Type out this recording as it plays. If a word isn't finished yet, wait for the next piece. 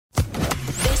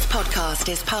podcast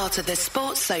is part of the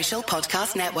Sports Social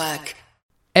Podcast Network.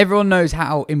 Everyone knows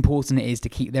how important it is to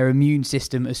keep their immune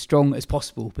system as strong as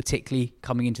possible, particularly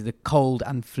coming into the cold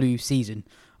and flu season.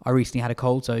 I recently had a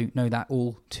cold, so know that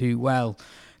all too well.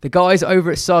 The guys over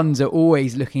at Suns are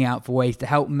always looking out for ways to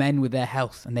help men with their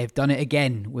health, and they've done it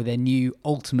again with their new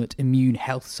Ultimate Immune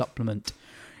Health Supplement.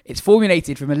 It's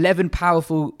formulated from 11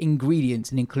 powerful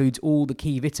ingredients and includes all the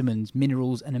key vitamins,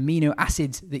 minerals and amino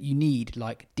acids that you need,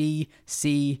 like D,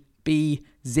 C, B,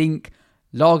 zinc,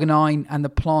 arginine and the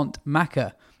plant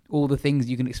maca, all the things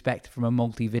you can expect from a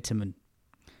multivitamin.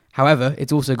 However,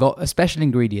 it's also got a special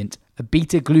ingredient, a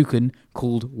beta-glucan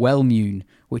called Wellmune,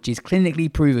 which is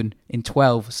clinically proven in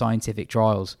 12 scientific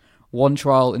trials. One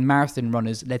trial in marathon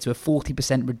runners led to a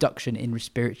 40% reduction in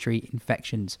respiratory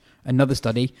infections. Another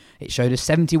study, it showed a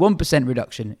 71%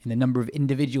 reduction in the number of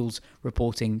individuals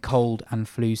reporting cold and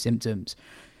flu symptoms.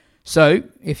 So,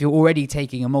 if you're already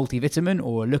taking a multivitamin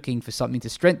or are looking for something to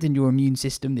strengthen your immune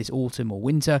system this autumn or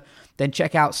winter, then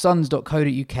check out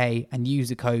suns.co.uk and use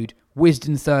the code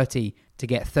WISDOM30 to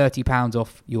get £30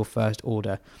 off your first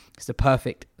order. It's the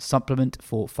perfect supplement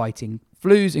for fighting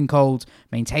flus and colds,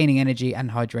 maintaining energy and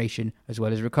hydration, as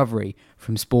well as recovery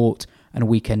from sport and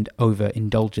weekend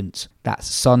overindulgence. That's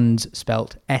Suns,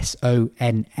 spelt SONS.co.uk.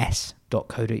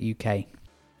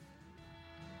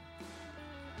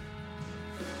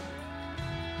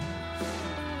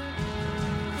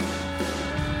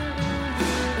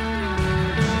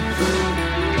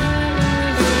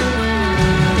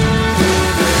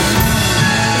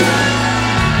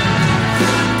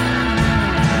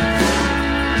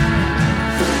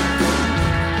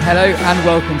 Hello and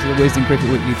welcome to the Wisdom Cricket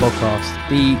Weekly podcast.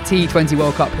 The T20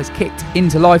 World Cup has kicked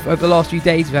into life over the last few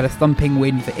days. We've had a thumping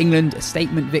win for England, a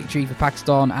statement victory for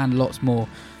Pakistan and lots more.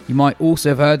 You might also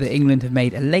have heard that England have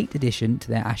made a late addition to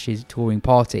their Ashes touring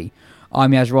party.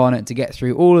 I'm Yaz Rana, and to get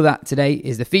through all of that today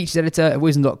is the features editor of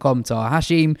Wisdom.com, Tahar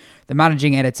Hashim, the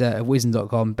managing editor of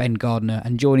Wisdom.com, Ben Gardner,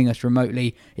 and joining us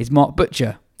remotely is Mark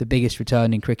Butcher, the biggest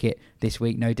return in cricket this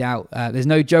week, no doubt. There's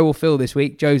no Joe or Phil this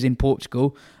week. Joe's in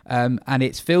Portugal, and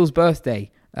it's Phil's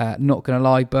birthday. Not going to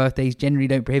lie, birthdays generally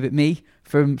don't prohibit me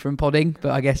from podding,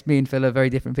 but I guess me and Phil are very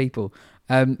different people.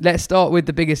 Let's start with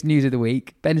the biggest news of the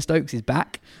week. Ben Stokes is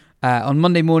back. On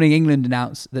Monday morning, England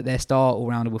announced that their star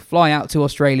all-rounder will fly out to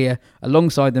Australia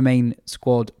alongside the main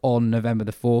squad on November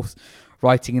the 4th.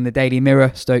 Writing in the Daily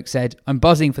Mirror, Stokes said, "I'm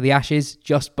buzzing for the Ashes,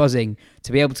 just buzzing.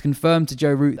 To be able to confirm to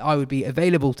Joe Root I would be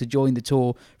available to join the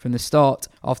tour from the start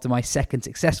after my second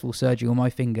successful surgery on my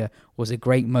finger was a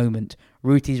great moment."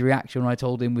 Rooty's reaction when I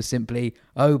told him was simply,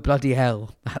 "Oh, bloody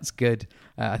hell, that's good."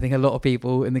 I think a lot of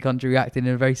people in the country reacted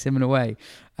in a very similar way.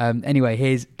 Anyway,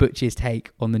 here's Butch's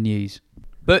take on the news.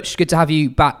 Butch, good to have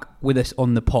you back with us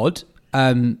on the pod.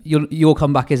 Your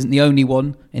comeback isn't the only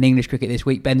one in English cricket this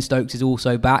week. Ben Stokes is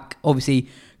also back. Obviously,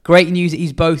 great news that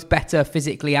he's both better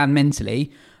physically and mentally.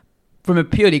 From a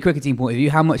purely cricketing point of view,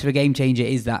 how much of a game changer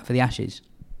is that for the Ashes?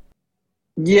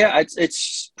 Yeah,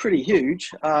 it's pretty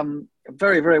huge.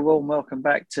 Very, very warm welcome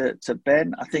back to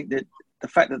Ben. I think that the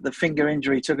fact that the finger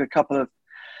injury took a couple of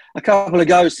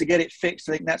goes to get it fixed,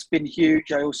 I think that's been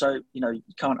huge. I also, you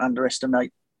can't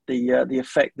underestimate the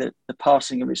effect that the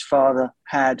passing of his father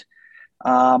had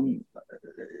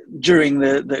during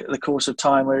the course of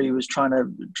time where he was trying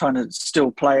to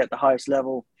still play at the highest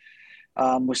level,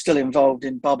 was still involved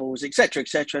in bubbles, etc.,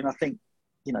 etc. And I think,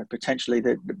 potentially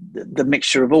the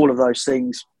mixture of all of those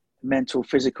things, mental,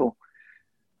 physical,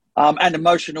 and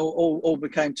emotional, all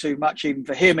became too much even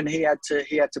for him, and he had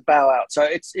to bow out. So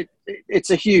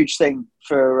it's a huge thing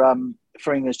for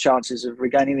England's chances of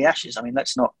regaining the Ashes. I mean,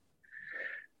 let's not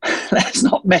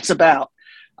mess about.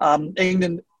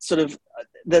 England sort of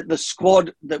the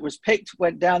squad that was picked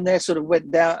went down,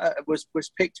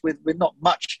 was picked with not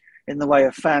much in the way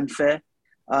of fanfare.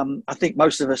 I think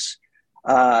most of us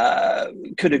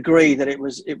could agree that it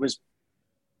was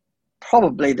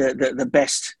probably the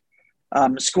best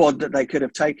squad that they could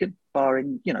have taken,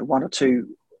 barring one or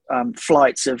two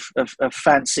flights of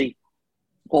fancy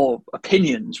or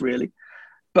opinions, really.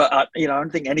 But I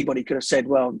don't think anybody could have said,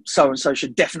 well, so and so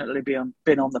should definitely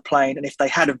been on the plane, and if they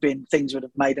had have been, things would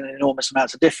have made an enormous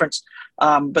amount of difference.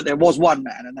 But there was one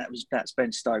man, and that's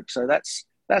Ben Stokes. So that's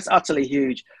utterly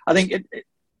huge. I think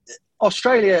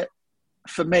Australia,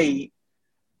 for me,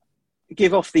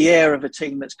 give off the air of a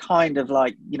team that's kind of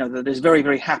like, that is very,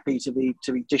 very happy to be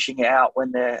dishing it out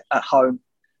when they're at home.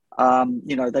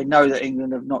 They know that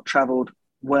England have not travelled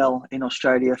well in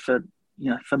Australia for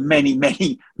many,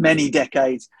 many, many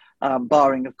decades,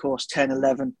 barring, of course, 10,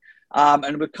 11.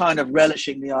 And we're kind of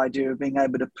relishing the idea of being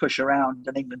able to push around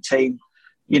an England team,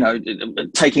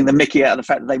 taking the mickey out of the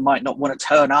fact that they might not want to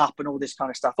turn up and all this kind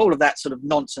of stuff. All of that sort of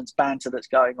nonsense banter that's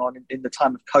going on in the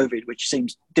time of COVID, which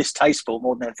seems distasteful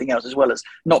more than anything else, as well as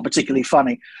not particularly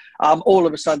funny. All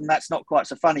of a sudden, that's not quite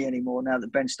so funny anymore now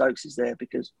that Ben Stokes is there,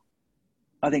 because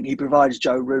I think he provides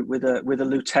Joe Root with a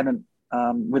lieutenant,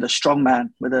 with a strong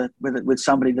man, with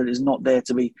somebody that is not there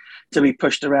to be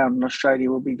pushed around. And Australia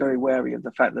will be very wary of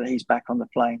the fact that he's back on the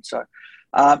plane. So.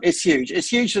 It's huge. It's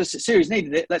huge. The series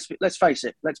needed it. Let's face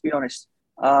it. Let's be honest.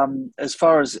 As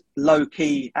far as low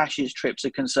key Ashes trips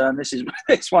are concerned,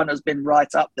 this one has been right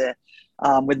up there,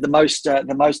 with the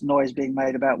most noise being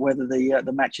made about whether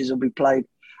the matches will be played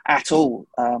at all,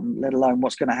 let alone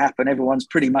what's going to happen. Everyone's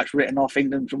pretty much written off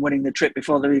England from winning the trip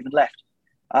before they've even left.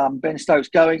 Ben Stokes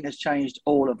going has changed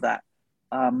all of that.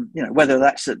 Whether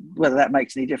that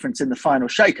makes any difference in the final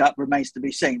shake-up remains to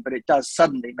be seen, but it does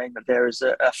suddenly mean that there is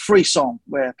a frisson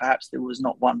where perhaps there was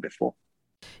not one before.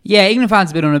 Yeah, England fans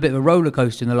have been on a bit of a roller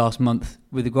coaster in the last month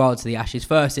with regards to the Ashes.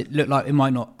 First, it looked like it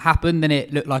might not happen. Then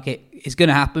it looked like it is going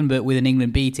to happen, but with an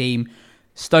England B team.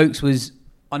 Stokes was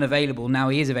unavailable. Now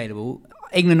he is available.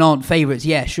 England aren't favourites,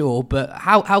 yeah, sure, but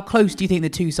how close do you think the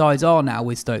two sides are now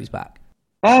with Stokes back?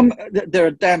 They're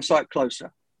a damn sight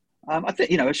closer. I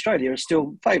think, Australia are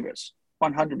still favourites,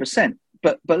 100%.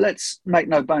 But let's make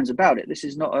no bones about it. This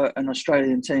is not an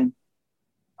Australian team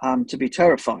to be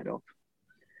terrified of.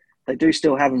 They do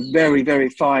still have a very, very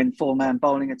fine four-man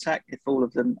bowling attack if all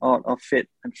of them are fit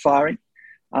and firing.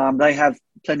 They have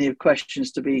plenty of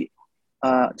questions to be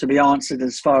answered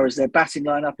as far as their batting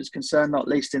lineup is concerned, not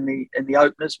least in the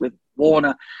openers, with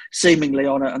Warner seemingly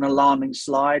on an alarming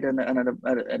slide and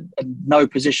no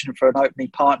position for an opening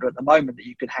partner at the moment that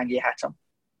you could hang your hat on.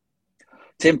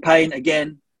 Tim Payne,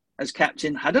 again, as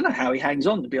captain, I don't know how he hangs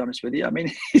on, to be honest with you. I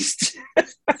mean, he's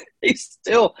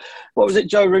still, what was it,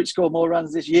 Joe Root scored more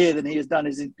runs this year than he has done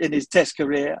in his Test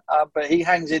career, but he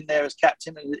hangs in there as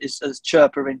captain, as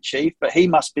chirper-in-chief, but he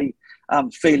must be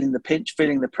feeling the pinch,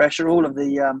 feeling the pressure. All of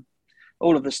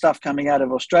the stuff coming out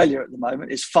of Australia at the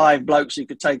moment is 5 blokes who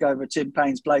could take over Tim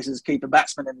Payne's place as keeper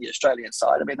batsman in the Australian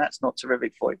side. I mean, that's not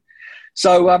terrific for you.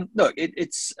 So, look,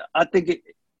 I think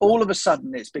all of a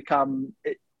sudden it's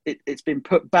been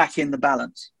put back in the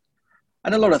balance.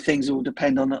 And a lot of things will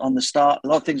depend on the start. A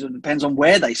lot of things will depend on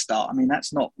where they start. I mean,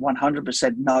 that's not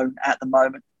 100% known at the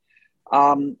moment.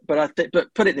 But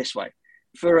put it this way.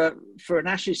 For an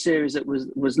Ashes series that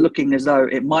was looking as though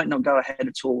it might not go ahead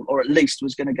at all, or at least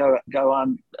was going to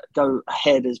go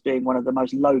ahead as being one of the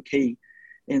most low key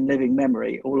in living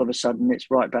memory, all of a sudden it's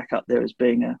right back up there as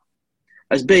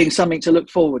being something to look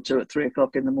forward to at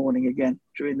 3:00 in the morning again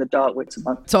during the dark winter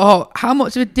month. So, how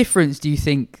much of a difference do you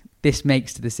think this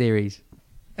makes to the series?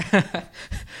 I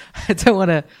don't want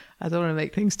to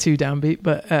make things too downbeat,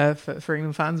 but for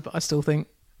England fans, but I still think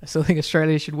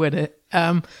Australia should win it.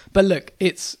 But look,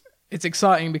 it's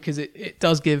exciting because it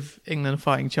does give England a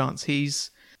fighting chance.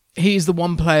 He's the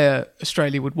one player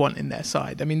Australia would want in their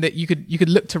side. I mean, that you could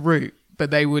look to Root, but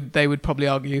they would probably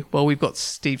argue, well, we've got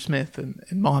Steve Smith and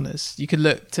Marnus. You could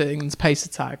look to England's pace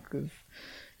attack of,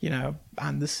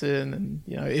 Anderson and,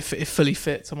 if fully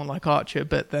fit, someone like Archer,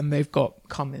 but then they've got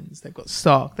Cummins, they've got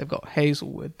Stark, they've got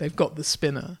Hazelwood, they've got the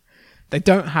spinner. They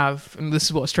don't have, and this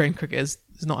is what Australian cricket has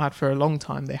not had for a long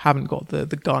time, they haven't got the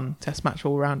gun test match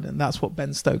all round, and that's what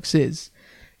Ben Stokes is.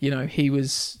 He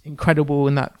was incredible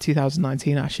in that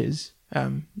 2019 Ashes.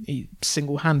 He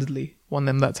single-handedly won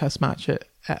them that test match at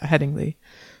Headingley.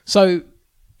 So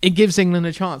it gives England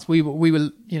a chance.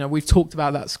 We've talked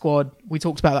about that squad. We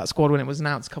talked about that squad when it was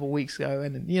announced a couple of weeks ago,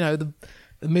 and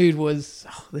the mood was,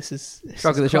 this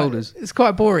shrug of the shoulders. It's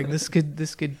quite boring. This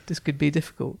could be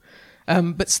difficult.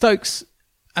 But Stokes,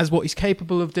 as what he's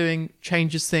capable of doing,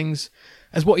 changes things.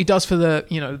 As what he does for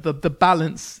the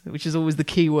balance, which is always the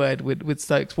key word with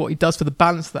Stokes. What he does for the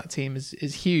balance of that team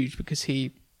is huge, because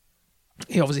he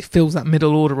obviously fills that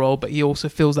middle order role, but he also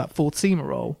fills that fourth seamer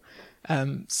role.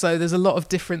 So there's a lot of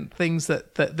different things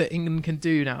that England can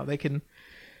do now. They can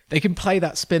play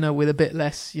that spinner with a bit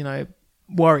less,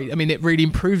 worry. I mean, it really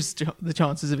improves the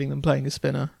chances of England playing a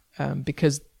spinner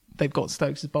because they've got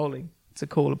Stokes' bowling to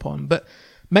call upon. But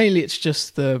mainly it's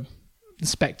just the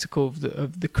spectacle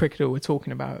of the cricketer we're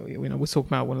talking about. We're talking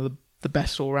about one of the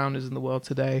best all-rounders in the world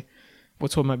today. We're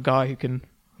talking about a guy who can,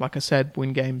 like I said,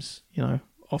 win games,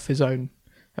 off his own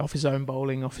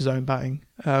bowling, off his own batting.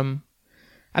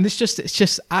 And it's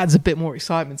just adds a bit more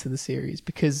excitement to the series,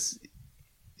 because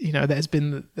there's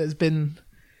been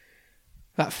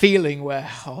that feeling where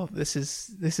this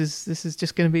is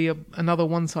just going to be another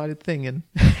one-sided thing, and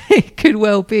it could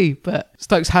well be. But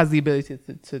Stokes has the ability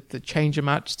to change a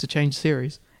match, to change a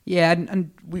series. Yeah,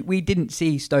 and we didn't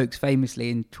see Stokes famously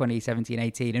in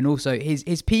 2017-18, and also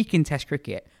his peak in Test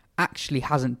cricket actually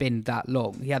hasn't been that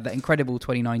long. He had that incredible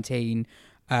 2019.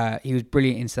 He was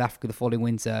brilliant in South Africa the following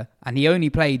winter, and he only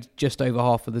played just over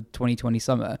half of the 2020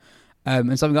 summer.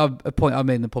 And a point I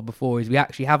made in the pod before is we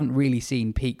actually haven't really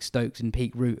seen peak Stokes and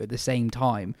peak Root at the same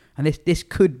time, and this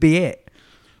could be it.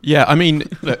 Yeah, I mean,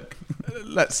 look,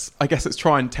 let's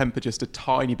try and temper just a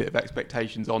tiny bit of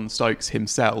expectations on Stokes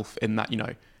himself, in that,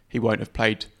 he won't have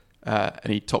played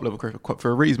any top-level cricket for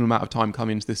a reasonable amount of time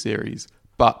coming into this series.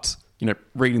 But,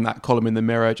 reading that column in the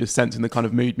Mirror, just sensing the kind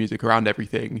of mood music around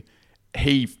everything,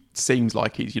 he seems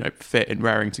like he's, fit and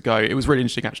raring to go. It was really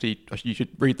interesting, actually. You should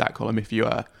read that column if you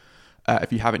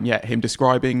haven't yet. Him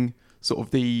describing sort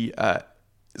of the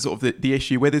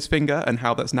issue with his finger and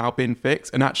how that's now been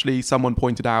fixed. And actually, someone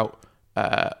pointed out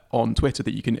on Twitter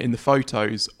that you can, in the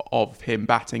photos of him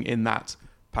batting in that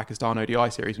Pakistan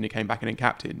ODI series when he came back in and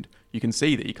captained, you can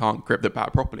see that he can't grip the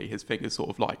bat properly. His finger's sort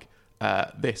of like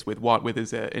this, with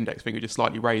his index finger just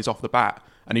slightly raised off the bat.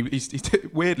 And he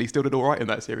weirdly still did all right in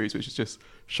that series, which just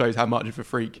shows how much of a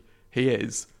freak he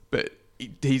is. But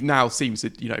he now seems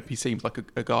to, he seems like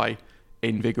a guy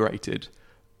invigorated.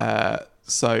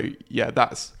 So yeah,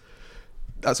 that's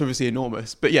obviously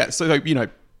enormous. But yeah, so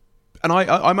and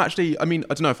I'm actually, I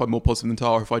don't know if I'm more positive than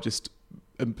Tar, or if I just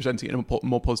am presenting it in a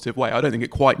more positive way. I don't think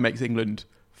it quite makes England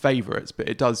favourites, but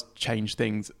it does change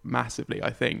things massively,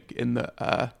 I think, in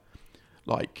that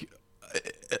there's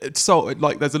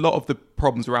a lot of the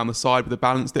problems around the side with the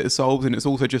balance that it solves, and it's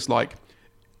also just like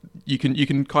you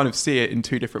can kind of see it in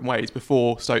two different ways.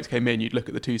 Before Stokes came in, you'd look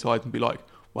at the two sides and be like,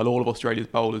 well, all of Australia's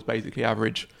bowlers basically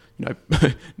average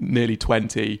nearly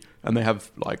 20, and they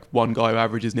have like one guy who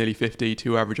averages nearly 50,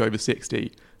 two average over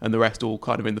 60, and the rest all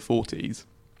kind of in the 40s.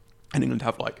 And England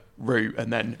have like Root,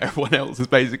 and then everyone else is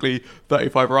basically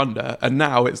 35 or under. And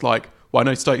now it's like, well, I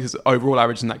know Stokes' overall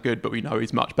average isn't that good, but we know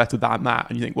he's much better than that.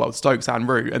 And you think, well, Stokes and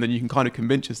Root, and then you can kind of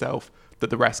convince yourself that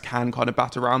the rest can kind of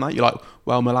bat around that. You're like,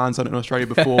 well, Milan's done it in Australia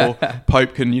before.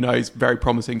 Pope can, he's very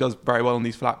promising, does very well on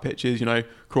these flat pitches.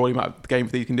 Crawley might have the game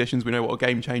for these conditions. We know what a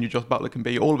game changer Josh Buttler can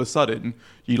be. All of a sudden,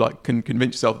 you can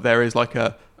convince yourself that there is like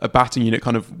a batting unit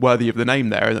kind of worthy of the name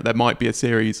there, and that there might be a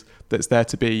series that's there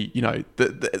to be,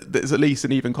 there's at least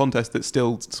an even contest that's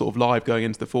still sort of live going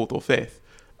into the fourth or fifth,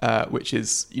 which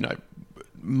is,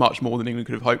 much more than England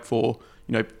could have hoped for,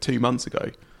 2 months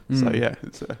ago. So yeah,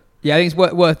 it's yeah, I think it's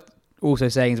worth also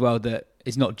saying as well that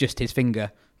it's not just his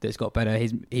finger that's got better.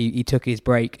 He took his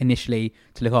break initially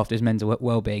to look after his mental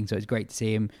well-being, so it's great to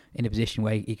see him in a position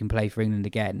where he can play for England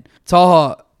again.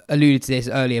 Taha alluded to this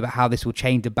earlier about how this will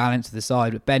change the balance of the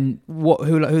side. But Ben,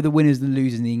 who are the winners and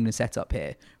losers in the England setup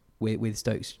here with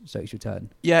Stokes'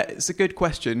 return? Yeah, it's a good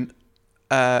question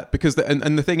because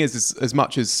the thing is as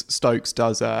much as Stokes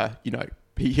does,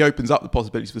 he opens up the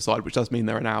possibilities for the side, which does mean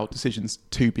there are now decisions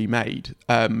to be made.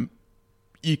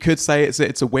 You could say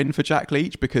it's a win for Jack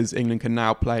Leach because England can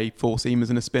now play four seamers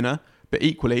and a spinner. But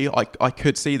equally, I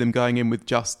could see them going in with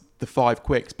just the 5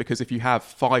 quicks, because if you have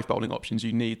 5 bowling options,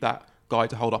 you need that guy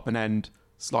to hold up an end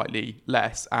slightly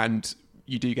less. And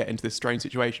you do get into this strange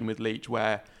situation with Leach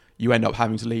where you end up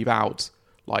having to leave out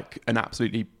like an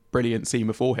absolutely brilliant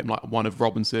seamer for him, like one of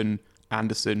Robinson,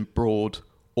 Anderson, Broad,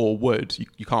 or Wood.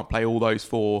 You can't play all those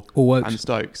 4 and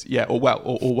Stokes. Yeah, or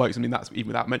Wokes. That's even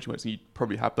without mentioning Wokes, you'd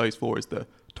probably have those 4 as the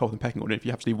top of the pecking order. If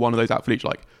you have to leave one of those out for each,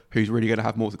 like who's really going to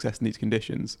have more success in these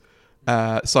conditions?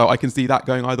 So I can see that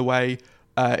going either way.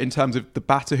 In terms of the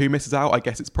batter who misses out, I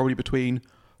guess it's probably between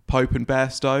Pope and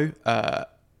Bairstow.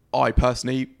 I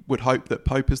personally would hope that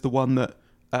Pope is the one that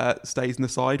stays in the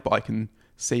side, but I can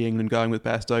see England going with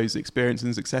Bairstow's experience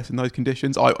and success in those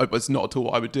conditions. It's not at all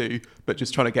what I would do, but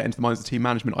just trying to get into the minds of the team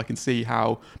management, I can see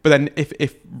how. But then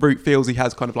if Root feels he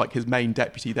has kind of like his main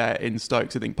deputy there in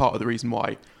Stokes, I think part of the reason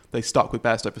why they stuck with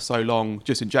Bairstow for so long,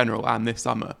 just in general and this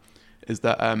summer, is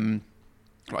that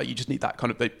you just need that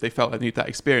kind of, they felt they need that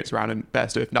experience around, and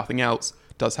Bairstow, if nothing else,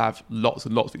 does have lots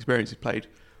and lots of experience. He's played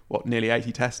nearly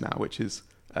 80 tests now, which is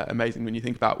amazing when you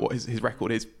think about what his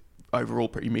record is overall,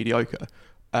 pretty mediocre.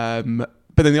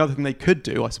 But then the other thing they could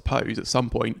do, I suppose, at some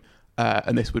point,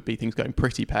 and this would be things going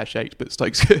pretty pear-shaped, but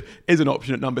Stokes is an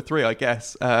option at number 3, I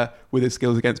guess, with his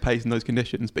skills against pace in those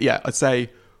conditions. But yeah, I'd say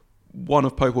one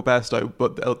of Pope or Bairstow,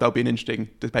 but there'll be an interesting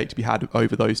debate to be had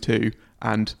over those two,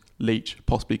 and Leach,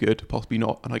 possibly good, possibly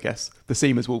not. And I guess the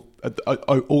seamers will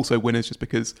also winners just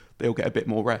because they'll get a bit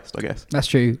more rest, I guess. That's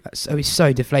true. So it's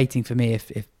so deflating for me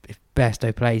if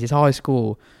Bairstow plays. His high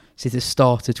score since the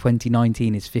start of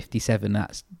 2019 is 57.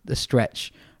 That's the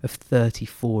stretch of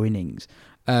 34 innings.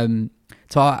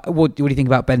 What do you think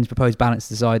about Ben's proposed balance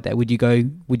to the side there? Would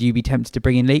you be tempted to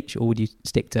bring in Leach, or would you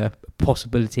stick to a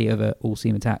possibility of an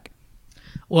all-seam attack?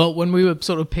 Well, when we were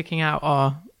sort of picking out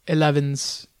our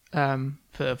 11s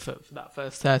for that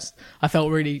first test, I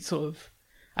felt really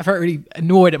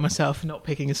annoyed at myself for not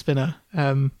picking a spinner.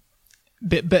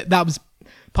 But that was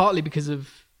partly because of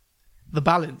the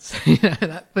balance,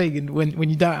 that thing. And when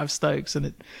you don't have Stokes, and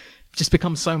it just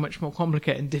becomes so much more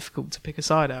complicated and difficult to pick a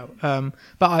side out.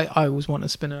 But I always want a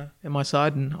spinner in my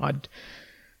side, and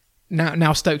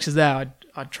now Stokes is there,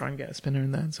 I'd try and get a spinner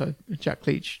in there. And so Jack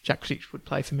Leach would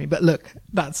play for me. But look,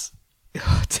 that's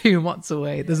 2 months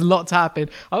away. There's a lot to happen.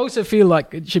 I also feel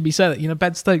like it should be said that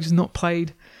Ben Stokes has not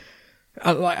played.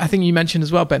 Like I think you mentioned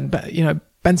as well, Ben. But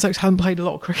Ben Stokes hasn't played a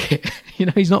lot of cricket.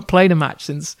 He's not played a match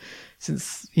since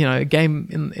a game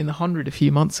in the 100 a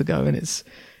few months ago, and it's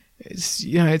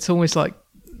almost like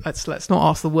let's not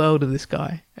ask the world of this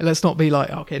guy. Let's not be like,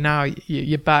 okay, now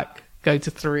you're back, go to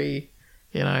 3,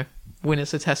 win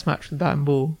us a test match with bat and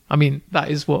ball. I mean, that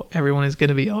is what everyone is going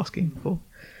to be asking for,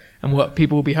 and what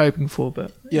people will be hoping for.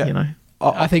 But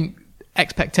I think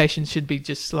expectations should be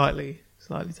just slightly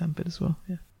tempered as well.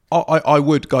 Yeah. I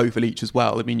would go for Leach as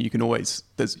well. I mean, you can always,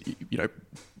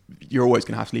 you're always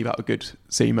going to have to leave out a good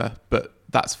seamer, but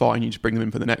that's fine. You just bring them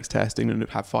in for the next test. England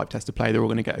have 5 tests to play. They're all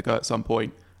going to get a go at some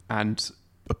point. And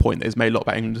a point that is made a lot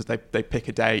about England is they pick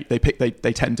a day.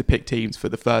 They tend to pick teams for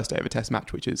the first day of a test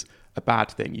match, which is a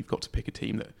bad thing. You've got to pick a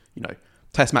team that,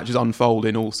 test matches unfold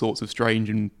in all sorts of strange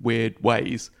and weird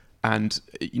ways. And,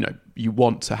 you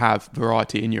want to have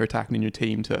variety in your attack and in your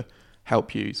team to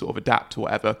help you sort of adapt to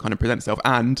whatever kind of presents itself.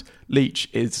 And Leach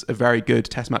is a very good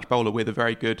test match bowler with a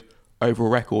very good overall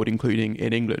record, including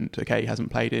in England. Okay, he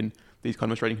hasn't played in these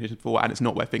kind of Australian conditions before, and it's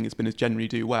not where finger spinners generally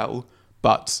do well,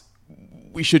 but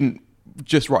we shouldn't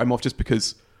just write him off just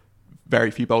because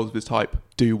very few bowlers of his type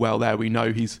do well there. We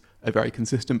know he's a very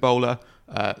consistent bowler.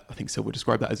 I think Sil would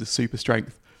describe that as a super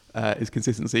strength, is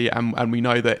consistency, and we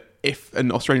know that if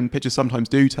an Australian pitchers sometimes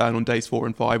do turn on days 4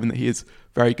 and 5, and that he is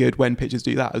very good when pitchers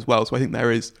do that as well. So I think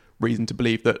there is reason to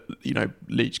believe that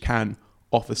Leach can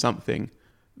offer something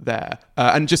there.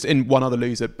 And just in one other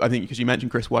loser, I think because you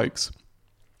mentioned Chris Wokes,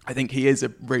 I think he is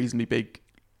a reasonably big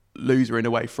loser in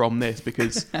a way from this,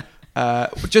 because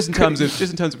just in terms of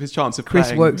his chance of Chris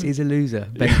playing. Wokes is a loser,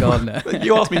 Ben Gardner.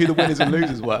 You asked me who the winners and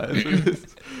losers were.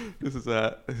 This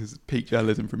is peak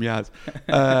journalism from Yaz.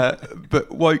 But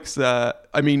Wokes,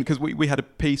 because we had a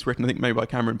piece written, I think maybe by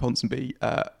Cameron Ponsonby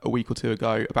a week or 2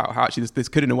 ago, about how actually this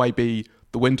could in a way be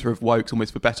the winter of Wokes,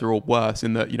 almost for better or worse,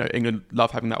 in that England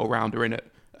love having that all-rounder in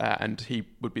it, and he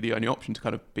would be the only option to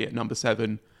kind of be at number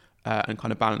 7 and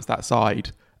kind of balance that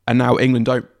side. And now England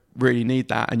don't really need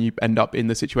that, and you end up in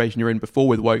the situation you're in before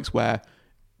with Wokes, where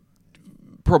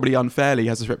probably unfairly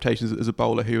has this reputation as a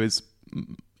bowler who is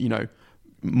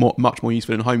much more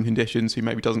useful in home conditions, who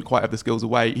maybe doesn't quite have the skills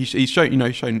away. He's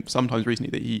shown sometimes recently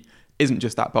that he isn't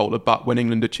just that bowler, but when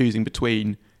England are choosing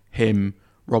between him,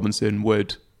 Robinson,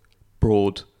 Wood,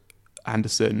 Broad,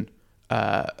 Anderson,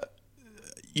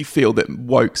 you feel that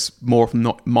Wokes more often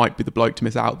not might be the bloke to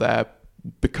miss out there,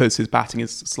 because his batting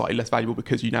is slightly less valuable,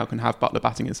 because you now can have Buttler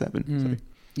batting at 7. So.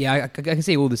 Yeah, I can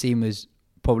see all the seamers,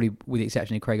 probably with the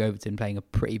exception of Craig Overton, playing a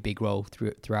pretty big role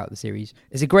throughout the series.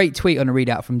 There's a great tweet on a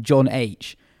readout from John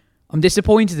H. I'm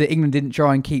disappointed that England didn't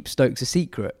try and keep Stokes a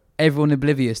secret. Everyone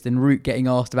oblivious, then Root getting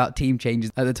asked about team changes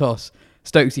at the toss.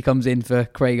 Stokesy comes in for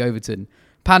Craig Overton.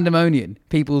 Pandemonium.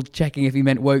 People checking if he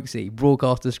meant Wokesy.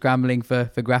 Broadcasters scrambling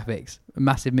for graphics. A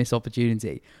massive missed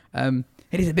opportunity.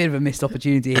 It is a bit of a missed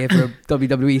opportunity here for a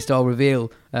WWE style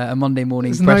reveal. A Monday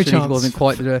morning press release wasn't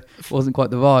quite the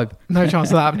vibe. No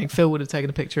chance of that happening. Phil would have taken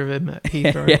a picture of him at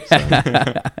Heathrow.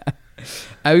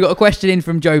 We got a question in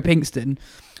from Joe Pinkston.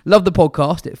 Love the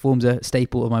podcast. It forms a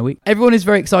staple of my week. Everyone is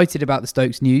very excited about the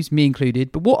Stokes news, me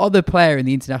included, but what other player in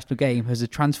the international game has a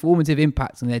transformative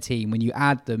impact on their team when you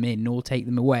add them in or take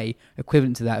them away,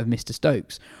 equivalent to that of Mr.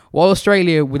 Stokes? While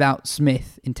Australia without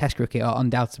Smith in Test cricket are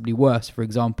undoubtedly worse, for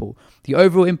example, the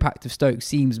overall impact of Stokes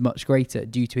seems much greater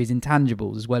due to his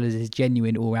intangibles as well as his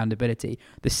genuine all-round ability.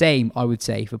 The same, I would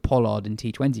say, for Pollard in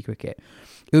T20 cricket.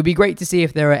 It would be great to see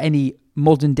if there are any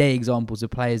modern-day examples of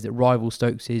players that rival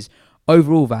Stokes'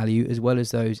 overall value as well as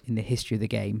those in the history of the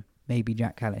game. Maybe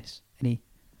Jack Callis. Any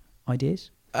ideas?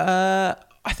 I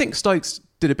think Stokes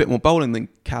did a bit more bowling than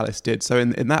Callis did. So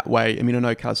in that way, I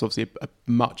know Callis obviously a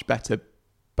much better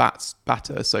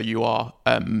batter. So you are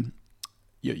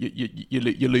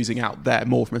you're losing out there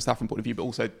more from a staffing point of view. But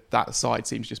also that side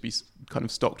seems to just be kind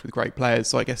of stocked with great players.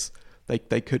 So I guess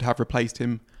they could have replaced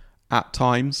him at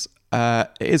times. It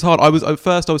is hard. At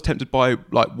first I was tempted by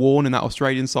like Warne in that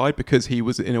Australian side because he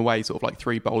was in a way sort of like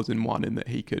 3 bowlers in one, in that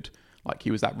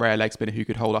he was that rare leg spinner who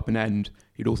could hold up an end.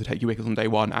 He'd also take your wickets on day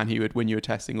 1, and he would win you a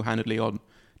test single-handedly on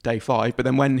day 5. But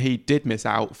then when he did miss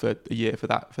out for a year for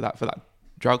that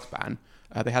drugs ban,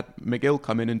 they had McGill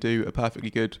come in and do a perfectly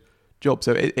good job.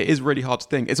 So it is really hard to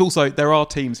think. It's also, there are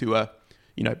teams who are,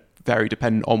 very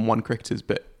dependent on one cricketers,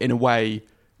 but in a way,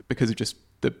 because of just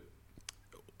the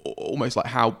almost like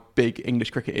how big English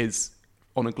cricket is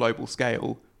on a global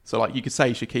scale. So like you could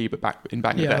say Shakib, but back in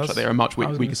Bangladesh, like they're a much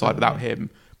weaker side without him.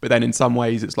 But then in some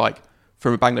ways, it's like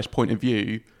from a Bangladesh point of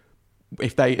view,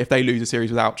 if they lose a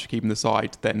series without Shakib in the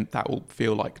side, then that will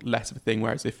feel like less of a thing.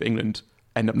 Whereas if England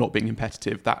end up not being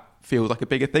competitive, that feels like a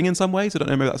bigger thing in some ways. I don't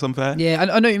know if that's unfair. Yeah,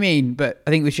 I know what you mean, but I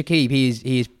think with Shakib,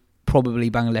 he is probably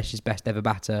Bangladesh's best ever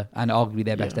batter and arguably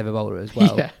their best ever bowler as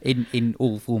well in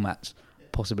all formats,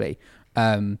 possibly.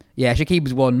 Shakib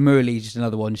was one. Murali is just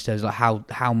another one. Just shows like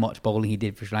how much bowling he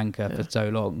did for Sri Lanka for so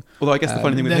long. Although I guess the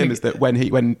funny thing with him is that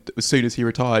when as soon as he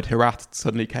retired, Herath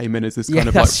suddenly came in as this kind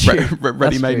of like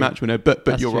ready-made match winner.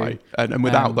 But you're right, and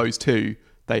without those two,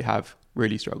 they have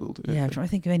really struggled. Yeah, I'm trying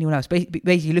to think of anyone else.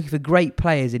 Basically, looking for great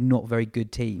players in not very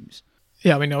good teams.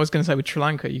 Yeah, I mean, I was going to say with Sri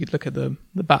Lanka, you could look at the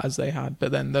batters they had,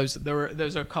 but then those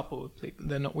are a couple of people.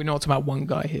 We're not talking about one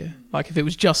guy here. Like if it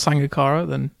was just Sangakkara,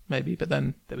 then maybe, but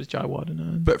then there was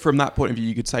Jayawardene. But from that point of view,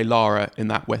 you could say Lara in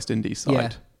that West Indies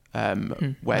side,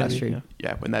 when that's true.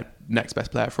 When their next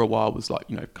best player for a while was like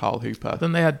Carl Hooper.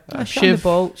 Then they had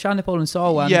Shandipol and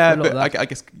Sarwan. Yeah, but I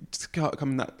guess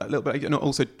coming that little bit.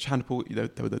 Also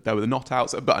Shandipol, there were the not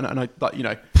outs, but and I like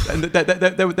and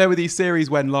there were these series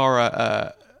when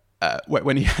Lara.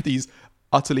 When he had these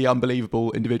utterly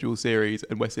unbelievable individual series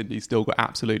and West Indies still got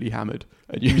absolutely hammered,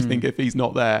 and you think if he's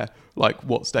not there, like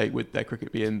what state would their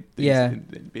cricket be in? Be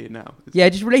in now?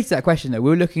 Just related to that question though,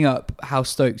 we were looking up how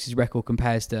Stokes' record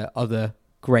compares to other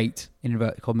great in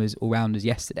inverted commas all rounders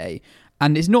yesterday,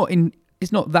 and it's not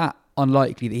that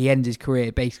unlikely that he ends his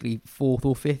career basically 4th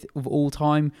or 5th of all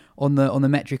time on the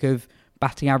metric of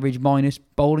batting average minus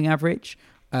bowling average.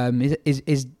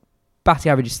 Is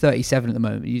batting average is 37 at the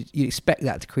moment. You expect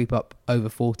that to creep up over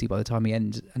 40 by the time he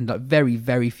ends. And like very,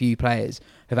 very few players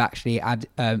have actually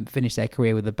finished their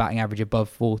career with a batting average above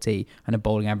 40 and a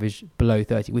bowling average below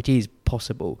 30, which is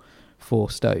possible for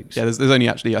Stokes. Yeah, there's only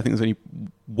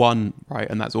one, right?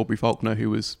 And that's Aubrey Faulkner, who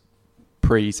was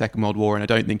pre-Second World War. And I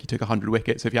don't think he took 100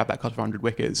 wickets. So if you have that cut of 100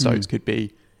 wickets, Stokes could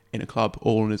be in a club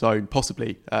all on his own,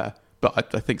 possibly.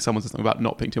 But I think someone said something about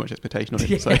not putting too much expectation on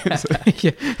him.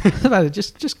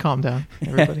 Just calm down,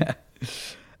 everybody.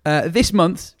 This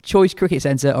month, Choice Cricket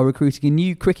Centre are recruiting a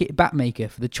new cricket bat maker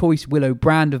for the Choice Willow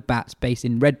brand of bats based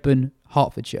in Redburn,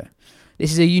 Hertfordshire.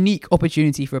 This is a unique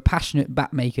opportunity for a passionate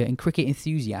bat maker and cricket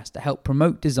enthusiast to help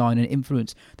promote, design and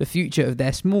influence the future of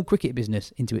their small cricket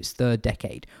business into its 3rd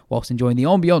decade, whilst enjoying the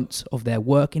ambience of their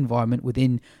work environment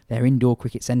within their indoor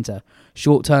cricket centre.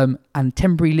 Short-term and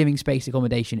temporary living space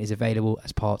accommodation is available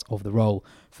as part of the role.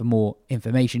 For more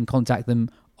information, contact them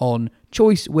on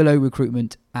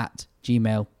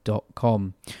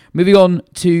choicewillowrecruitment@gmail.com. Moving on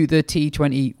to the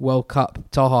T20 World Cup.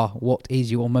 Taha, what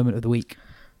is your moment of the week?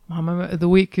 My moment of the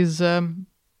week is Shaheen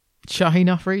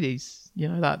Afridi's.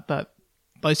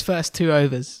 Those first 2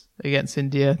 overs against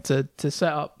India to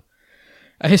set up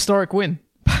a historic win.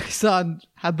 Pakistan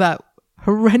had that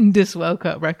horrendous World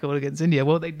Cup record against India.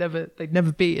 Well, they'd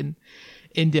never beaten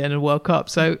India in a World Cup.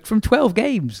 So from 12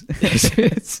 games,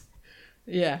 it's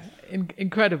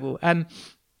incredible. And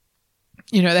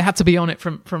they had to be on it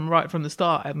from right from the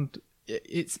start. And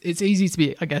it's easy to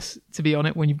be on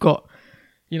it when you've got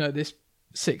this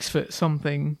 6 foot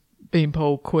something beam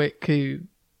pole quick who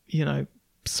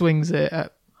swings it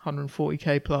at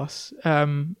 140k plus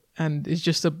and is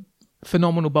just a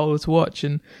phenomenal bowler to watch.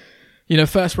 And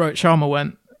first Rohit Sharma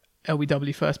went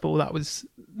LBW first ball. That was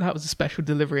a special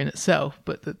delivery in itself.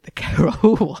 But the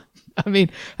KL one, I mean,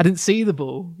 I didn't see the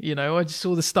ball. I just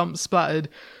saw the stump splattered.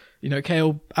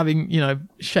 KL having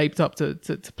shaped up to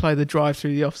play the drive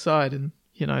through the offside, and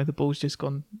the ball's just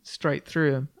gone straight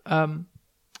through him.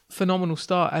 Phenomenal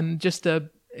start and just a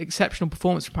exceptional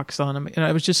performance from Pakistan. I mean,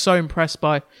 I was just so impressed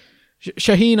by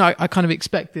Shaheen. I kind of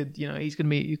expected, he's going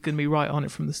to be right on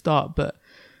it from the start, but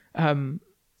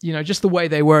just the way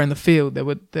they were in the field, there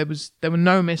were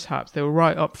no mishaps. They were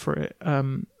right up for it.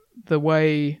 The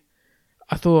way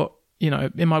I thought,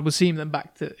 Imad Wasim then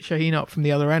back to Shaheen up from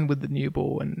the other end with the new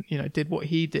ball and, did what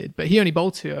he did. But he only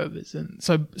bowled 2 overs. And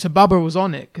so Babur was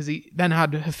on it because he then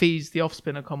had Hafiz, the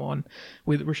off-spinner, come on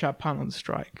with Rashad Pant on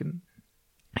strike. And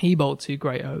he bowled 2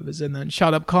 great overs. And then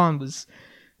Shadab Khan was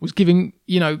giving,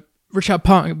 Rishabh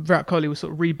Pant and Virat Kohli were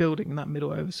sort of rebuilding in that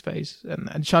middle overs phase, and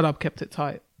Shadab kept it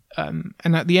tight. And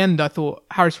at the end, I thought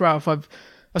Haris Rauf.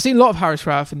 I've seen a lot of Haris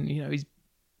Rauf, and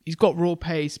he's got raw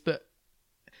pace, but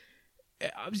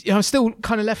I was still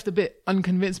kind of left a bit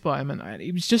unconvinced by him. And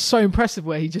it was just so impressive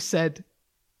where he just said,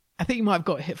 I think he might have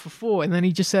got hit for 4, and then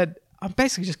he just said, I'm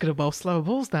basically just going to bowl slower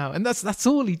balls now, and that's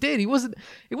all he did. He wasn't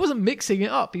mixing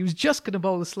it up. He was just going to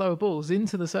bowl the slower balls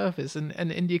into the surface, and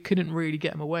India couldn't really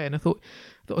get him away. And I thought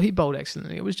he bowled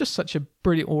excellently. It was just such a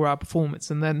brilliant all-round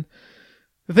performance. And then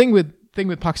the thing with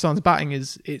Pakistan's batting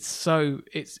is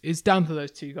it's down to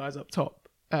those two guys up top,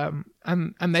 and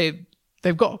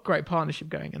they've got a great partnership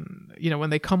going. And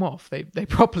when they come off, they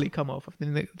properly come off.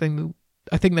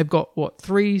 I think they've got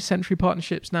 3 century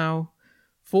partnerships now,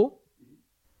 4.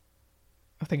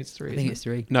 I think it's 3. It's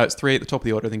 3. No, it's 3 at the top of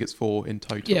the order. I think it's 4 in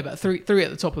total. Yeah, but three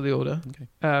at the top of the order.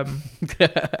 Okay.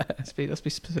 Let's be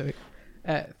specific.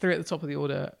 3 at the top of the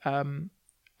order, and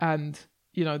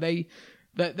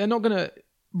they're not going to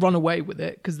run away with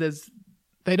it because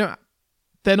they're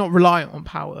not reliant on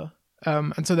power,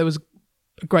 and so there was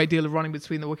a great deal of running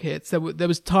between the wickets. There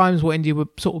was times where India were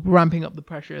sort of ramping up the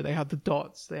pressure. They had the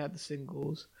dots, they had the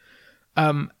singles,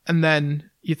 and then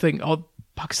you think,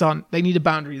 Pakistan, they need a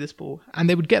boundary this ball, and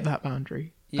they would get that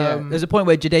boundary. Yeah, there's a point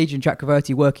where Jadeja and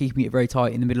Chakravarti were keeping it very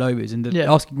tight in the middle overs, and the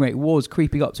asking rate was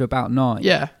creeping up to about 9.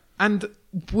 Yeah, and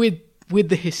with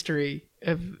the history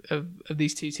of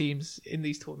these two teams in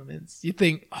these tournaments, you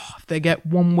think, if they get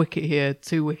 1 wicket here,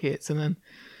 2 wickets, and then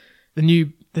the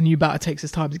new batter takes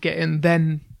his time to get in,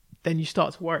 then you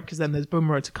start to worry because then there's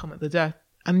Bumrah to come at the death.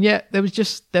 And yet in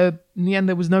the end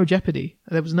there was no jeopardy,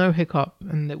 there was no hiccup,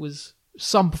 and it was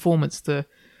some performance to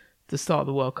start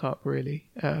the World Cup, really,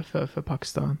 for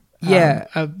Pakistan.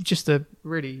 Yeah. Just a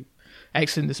really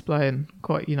excellent display and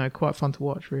quite fun to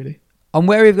watch, really. I'm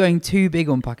wary of going too big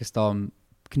on Pakistan,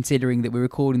 considering that we're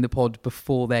recording the pod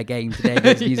before their game today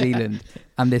against New Zealand,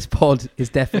 and this pod is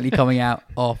definitely coming out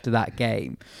after that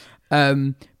game.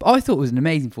 But I thought it was an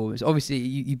amazing performance. Obviously,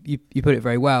 you put it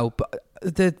very well, but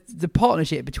the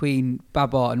partnership between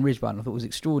Babar and Rizwan I thought was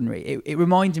extraordinary. It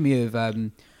reminded me of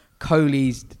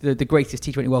Kohli's the greatest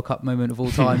T20 World Cup moment of all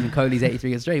time, and Kohli's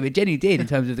 83 against Australia. But Jenny did in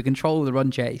terms of the control of the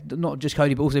run chase. Not just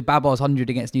Kohli, but also Babar's 100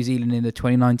 against New Zealand in the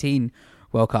 2019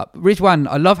 World Cup. Rizwan,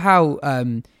 I love how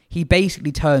he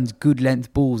basically turns good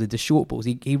length balls into short balls.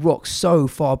 He rocks so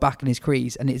far back in his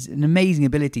crease, and it's an amazing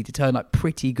ability to turn like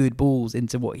pretty good balls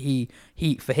into what he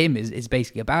for him is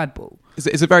basically a bad ball.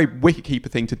 It's a very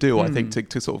wicketkeeper thing to do, I think,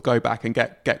 to sort of go back and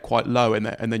get quite low in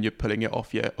there, and then you're pulling it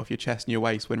off your chest and your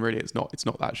waist when really it's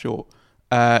not that short.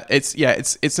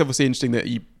 It's obviously interesting that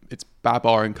it's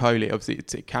Babar and Kohli. Obviously,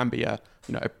 it can be a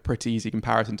pretty easy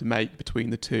comparison to make between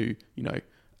the two.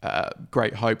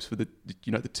 Great hopes for the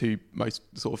two most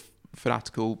sort of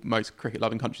fanatical, most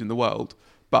cricket-loving countries in the world.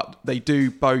 But they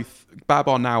do both.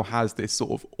 Babar now has this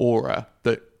sort of aura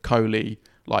that Kohli,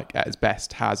 like at his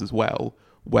best, has as well,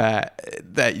 where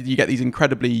you get these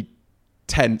incredibly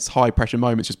tense, high-pressure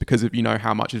moments just because of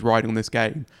how much is riding on this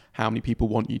game, how many people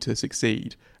want you to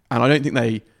succeed, and I don't think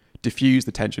they diffuse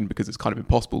the tension because it's kind of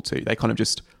impossible to. They kind of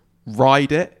just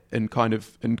ride it and kind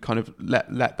of let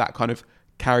that kind of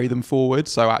carry them forward.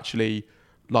 So actually,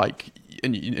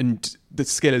 and the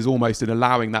skill is almost in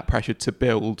allowing that pressure to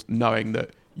build, knowing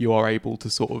that you are able to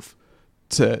sort of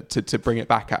to bring it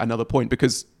back at another point.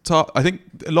 Because I think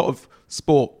a lot of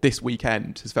sport this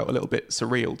weekend has felt a little bit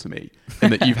surreal to me,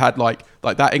 in that you've had like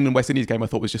that England West Indies game. I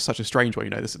thought was just such a strange one.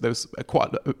 There was a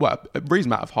reasonable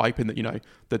amount of hype in that.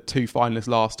 The 2 finalists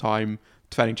last time,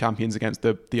 defending champions against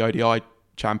the ODI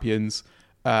champions.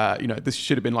 This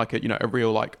should have been like a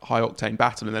real high octane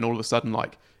battle, and then all of a sudden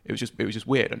it was just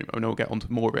weird. And we'll get onto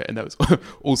more of it. And there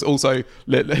was also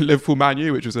Liverpool Man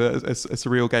U, which was a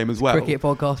surreal game as well. Cricket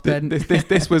podcast, Ben.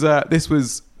 This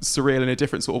was surreal in a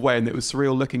different sort of way, and it was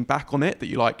surreal looking back on it. That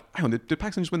you're like, hang on, did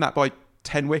Pakistan just win that by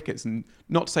 10 wickets? And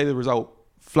not to say the result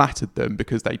flattered them,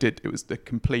 because they did. It was the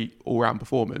complete all-round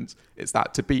performance. It's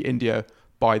that to beat India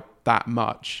by that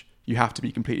much, you have to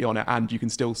be completely on it, and you can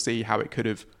still see how it could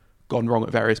have gone wrong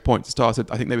at various points. It started,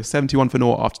 I think they were 71 for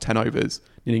naught after 10 overs,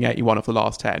 needing 81 of the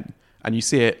last 10. And you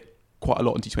see it quite a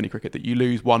lot in T20 cricket, that you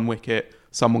lose 1 wicket,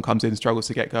 someone comes in, struggles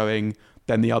to get going,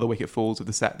 then the other wicket falls with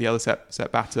the other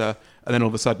set batter, and then all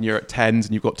of a sudden you're at 10s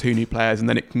and you've got 2 new players, and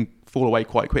then it can fall away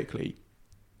quite quickly.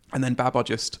 And then Babar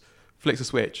just flicks a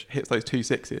switch, hits those 2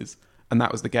 sixes, and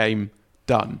that was the game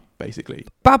done, basically.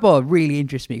 Babar really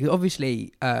interests me, because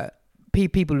obviously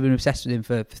people have been obsessed with him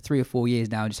for 3 or 4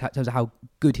 years now, just in terms of how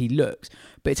good he looks.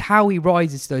 But it's how he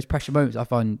rises to those pressure moments I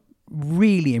find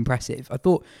really impressive. I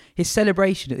thought his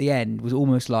celebration at the end was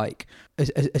almost like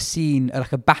a scene,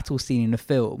 like a battle scene in a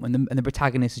film, and the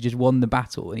protagonist has just won the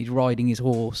battle, and he's riding his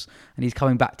horse, and he's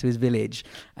coming back to his village,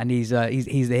 and he's the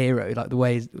hero, like the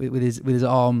way with his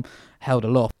arm held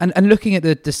aloft. And looking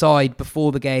at the side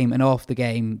before the game and after the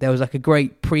game, there was like a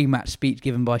great pre-match speech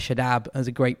given by Shadab, there's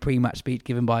a great pre-match speech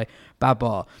given by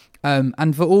Babar.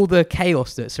 And for all the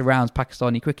chaos that surrounds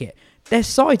Pakistani cricket, their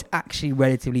side's actually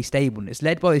relatively stable. And it's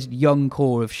led by this young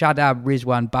core of Shadab,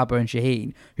 Rizwan, Babar and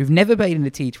Shaheen, who've never played in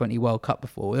the T20 World Cup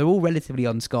before. They're all relatively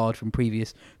unscarred from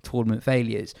previous tournament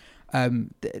failures. I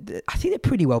think they're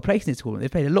pretty well placed in this tournament.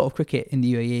 They've played a lot of cricket in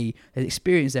the UAE. There's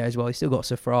experience there as well. You've still got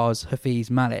Safraz, Hafiz,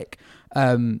 Malik.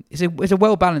 It's a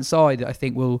well-balanced side that I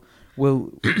think will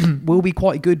be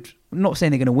quite good. I'm not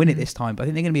saying they're going to win it this time, but I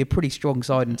think they're going to be a pretty strong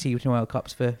side in T20 World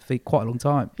Cups for quite a long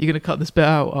time. You're going to cut this bit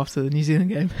out after the New Zealand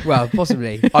game? Well,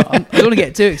 possibly. I don't want to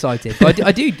get too excited, but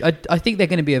I think they're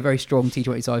going to be a very strong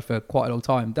T20 side for quite a long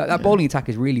time. That bowling attack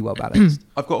is really well balanced.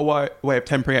 I've got a way of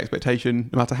tempering expectation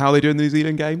no matter how they do in the New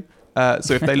Zealand game.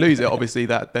 So if they lose it, obviously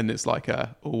then it's like,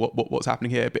 what's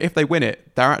happening here? But if they win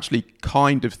it, they're actually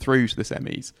kind of through to the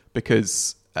semis,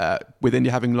 because with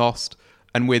India having lost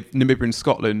and with Namibia and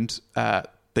Scotland,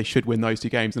 they should win those two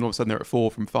games, and all of a sudden they're at 4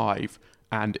 from 5,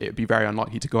 and it'd be very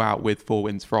unlikely to go out with 4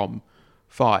 wins from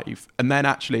 5. And then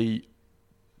actually,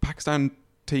 Pakistan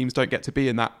teams don't get to be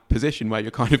in that position where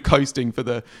you're kind of coasting for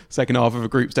the second half of a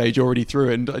group stage already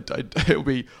through, and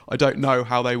I don't know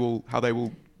how they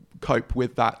will cope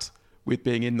with that, with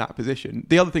being in that position.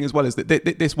 The other thing as well is that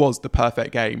this was the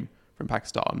perfect game from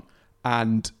Pakistan,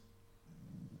 and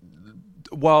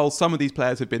while some of these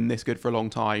players have been this good for a long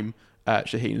time,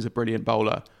 Shaheen is a brilliant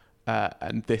bowler,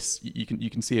 and this you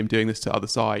can see him doing this to other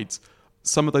sides.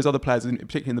 Some of those other players,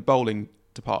 particularly in the bowling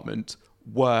department,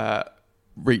 were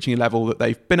reaching a level that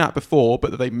they've been at before,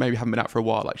 but that they maybe haven't been at for a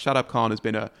while. Like Shadab Khan has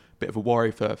been a bit of a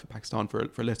worry for Pakistan for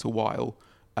a little while.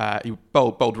 He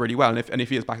bowled really well, and if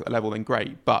he is back at the level, then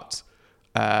great. But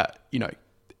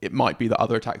it might be that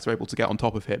other attacks are able to get on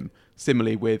top of him.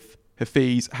 Similarly with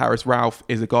Hafiz, Harris Ralph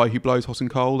is a guy who blows hot and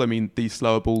cold. I mean, these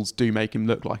slower balls do make him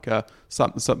look like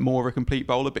some more of a complete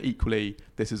bowler, but equally,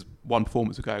 this is one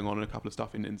performance going on and a couple of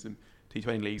stuff in some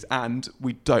T20 leagues. And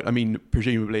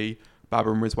presumably,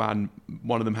 Babar and Rizwan,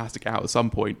 one of them has to get out at some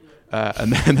point,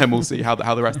 and then we'll see how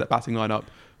the rest of that batting lineup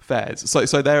fares.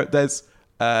 So there's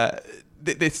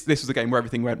this was a game where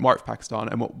everything went right for Pakistan,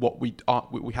 and what we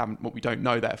don't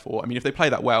know. Therefore, I mean, if they play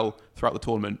that well throughout the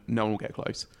tournament, no one will get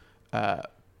close.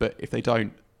 But if they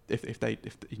don't, if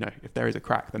there is a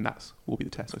crack, then will be the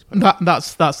test, I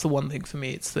suppose. That's the one thing for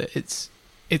me. It's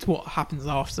what happens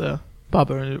after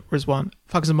Babar and Rizwan.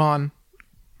 Fakhar Zaman,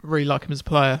 really like him as a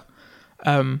player,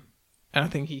 and I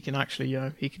think he can actually,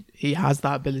 he has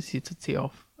that ability to tee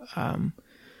off. And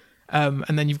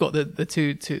then you've got the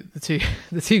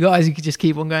two guys who could just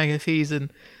keep on going, Hafiz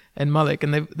and Malik,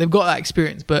 and they've got that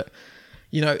experience. But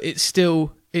it's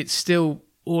still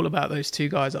all about those two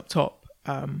guys up top.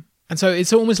 And so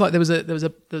it's almost like there was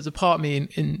a part of me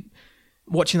in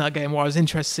watching that game where I was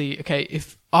interested to see, okay,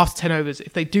 if after 10 overs,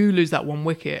 if they do lose that one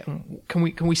wicket,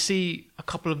 can we see a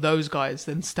couple of those guys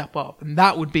then step up? And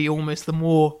that would be almost the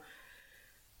more,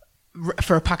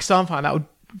 for a Pakistan fan, that would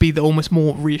be the almost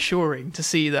more reassuring to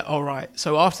see that, all right,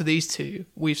 so after these two,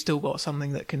 we've still got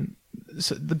something that can,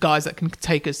 so the guys that can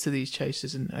take us to these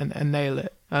chases and nail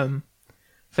it.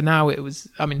 For now, it was,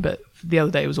 but the other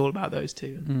day it was all about those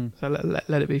two. So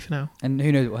let it be for now. And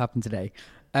who knows what will happen today.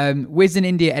 Wisden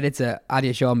India editor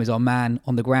Adya Sharma is our man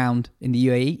on the ground in the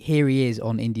UAE. Here he is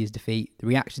on India's defeat, the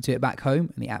reaction to it back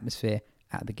home, and the atmosphere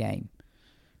at the game.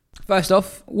 First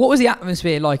off, what was the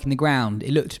atmosphere like in the ground?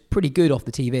 It looked pretty good off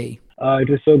the TV. It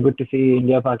was so good to see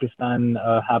India-Pakistan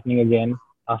happening again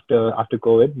after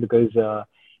COVID, because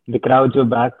the crowds were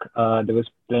back. There was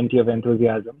plenty of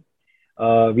enthusiasm.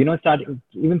 Starting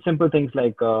even simple things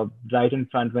like right in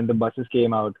front when the buses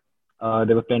came out,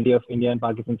 there were plenty of India and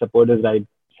Pakistan supporters right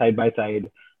side by side,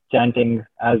 chanting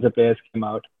as the players came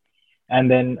out. And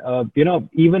then,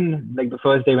 even like the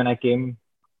first day when I came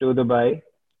to Dubai,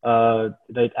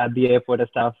 right at the airport, a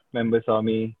staff member saw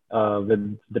me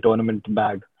with the tournament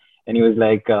bag. And he was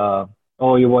like,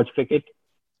 oh, you watch cricket?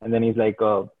 And then he's like,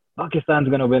 Pakistan's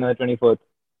going to win on the 24th.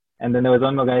 And then there was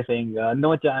one more guy saying,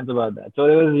 no chance about that. So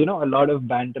there was, a lot of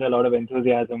banter, a lot of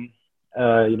enthusiasm,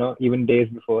 even days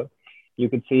before. You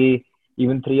could see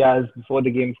even 3 hours before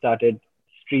the game started,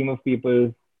 stream of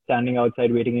people standing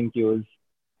outside waiting in queues.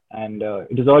 And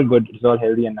it was all good. It was all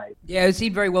healthy and nice. Yeah, it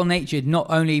seemed very well-natured, not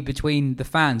only between the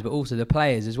fans, but also the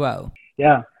players as well.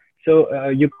 Yeah. So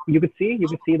you could see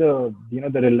the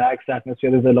the relaxed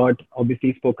atmosphere. There's a lot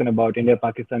obviously spoken about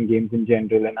India-Pakistan games in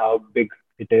general and how big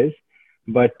it is.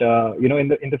 But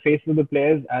in the face of the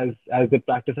players, as they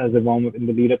practice, as they warm up in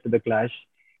the lead up to the clash,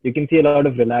 you can see a lot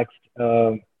of relaxed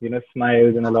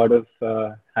smiles and a lot of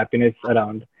happiness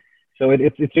around. So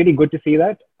it's really good to see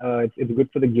that. It's good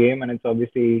for the game, and it's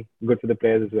obviously good for the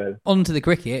players as well. On to the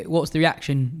cricket. What's the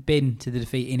reaction been to the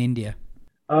defeat in India?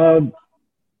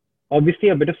 Obviously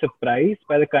a bit of surprise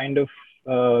by the kind of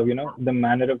the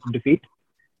manner of defeat.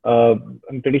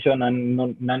 I'm pretty sure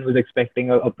none was expecting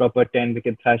a proper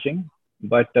 10-wicket thrashing,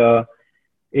 but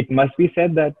it must be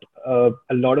said that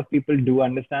a lot of people do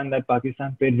understand that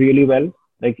Pakistan played really well.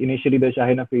 Like initially the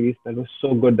Shahid Afridi spell was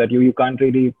so good that you can't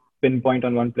really pinpoint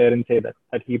on one player and say that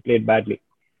he played badly.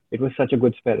 It was such a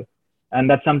good spell, and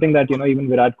that's something that even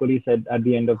Virat Kohli said at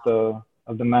the end of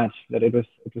the match, that it was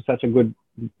such good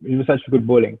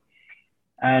bowling.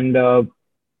 And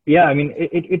I mean,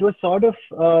 it was sort of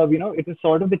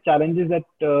the challenges that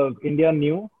India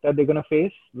knew that they're going to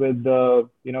face with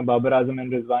Babar Azam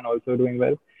and Rizwan also doing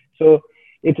well. So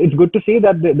it's good to see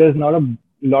that there's not a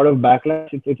lot of backlash.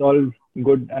 It's all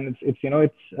good, and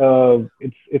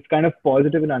it's kind of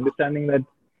positive in understanding that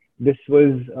this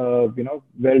was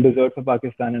well deserved for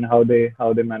Pakistan and how they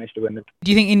managed to win it.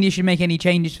 Do you think India should make any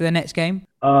changes for their next game?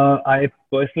 I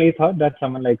personally thought that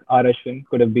someone like R. Ashwin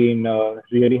could have been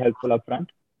really helpful up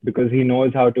front, because he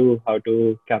knows how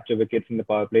to capture wickets in the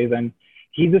power plays, and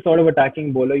he's the sort of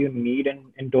attacking bowler you need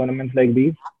in tournaments like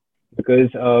these,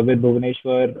 because with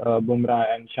Bhuvaneshwar,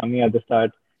 Bumrah and Shami at the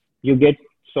start, you get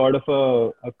sort of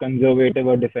a conservative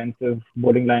or defensive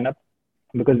bowling lineup,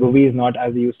 because Bhuvi is not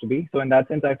as he used to be. So in that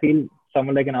sense, I feel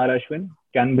someone like an R. Ashwin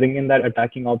can bring in that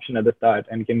attacking option at the start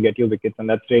and can get you wickets, and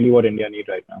that's really what India need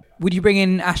right now. Would you bring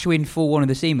in Ashwin for one of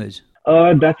the seamers?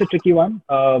 That's a tricky one.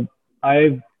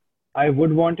 I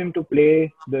would want him to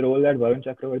play the role that Varun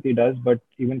Chakravarti does, but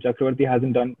even Chakravarti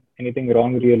hasn't done anything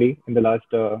wrong really in the last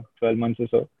 12 months or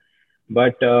so.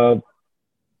 But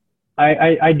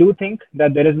I do think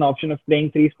that there is an option of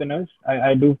playing three spinners.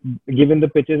 I do, given the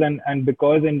pitches and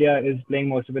because India is playing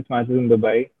most of its matches in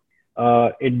Dubai,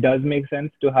 it does make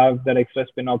sense to have that extra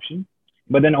spin option.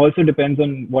 But then also depends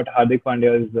on what Hardik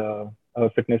Pandya's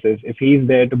fitness is. If he's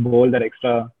there to bowl that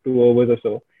extra 2 overs or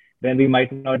so, then we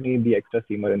might not need the extra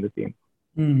seamer in the team.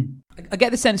 I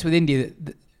get the sense with India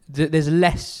that there's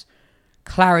less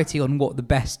clarity on what the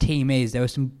best team is. There were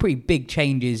some pretty big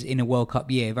changes in a World Cup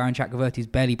year. Varun Chakravarti's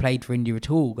barely played for India at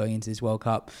all going into this World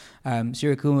Cup.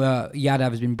 Suryakumar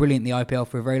Yadav has been brilliant in the IPL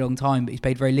for a very long time, but he's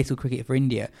played very little cricket for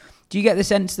India. Do you get the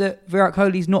sense that Virat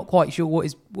Kohli's not quite sure what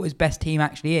his best team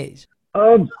actually is?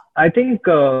 I think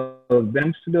when it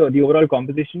comes to the overall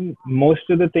composition, most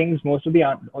of the things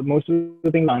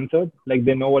answered. Like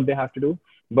they know what they have to do,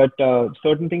 but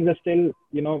certain things are still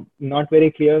not very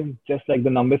clear. Just like the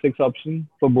number 6 option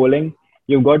for bowling,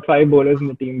 you've got 5 bowlers in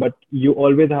the team, but you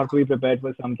always have to be prepared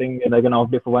for something like an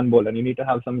off day for one bowler, and you need to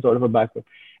have some sort of a backup.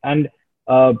 And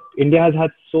India has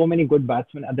had so many good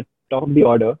batsmen at the top of the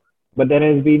order, but there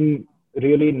has been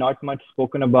really not much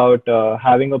spoken about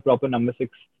having a proper number 6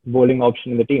 bowling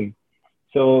option in the team.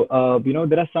 So,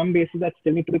 there are some bases that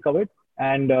still need to be covered.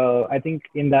 And I think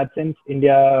in that sense,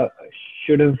 India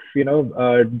should have,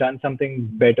 done something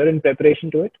better in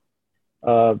preparation to it.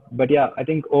 But yeah, I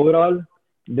think overall,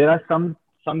 there are some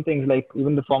things like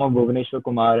even the form of Bhuvaneshwar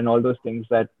Kumar and all those things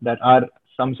that are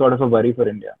some sort of a worry for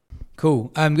India.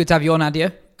 Cool. Good to have you on,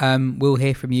 Adia. We'll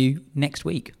hear from you next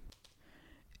week.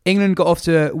 England got off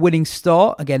to a winning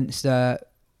start against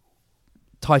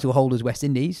title holders West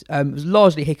Indies. It was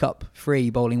largely hiccup-free,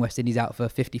 bowling West Indies out for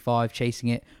 55, chasing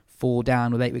it 4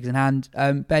 down with 8 wickets in hand.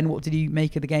 Ben, what did you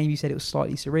make of the game? You said it was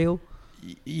slightly surreal.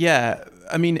 Yeah,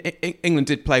 I mean, England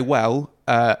did play well.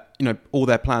 All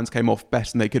their plans came off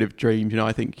better than they could have dreamed.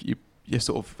 I think you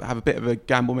sort of have a bit of a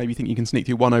gamble. Maybe you think you can sneak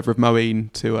through 1 over of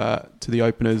Moeen to the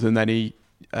openers, and then he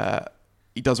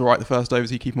does all right the first over,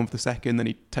 so you keep him on for the second. Then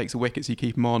he takes a wicket, so you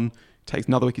keep him on. Takes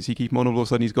another wicket, so you keep him on. All of a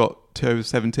sudden, he's got 2 over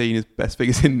 17, his best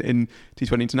figures in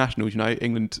T20 internationals.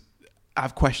 England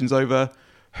have questions over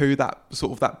who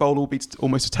that bowler will be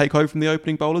almost to take over from the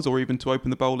opening bowlers, or even to open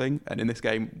the bowling. And in this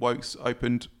game, Wokes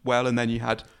opened well, and then you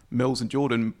had Mills and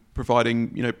Jordan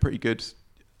providing pretty good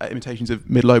imitations of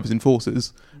middle overs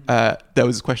enforcers. There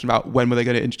was a question about when were they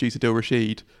going to introduce Adil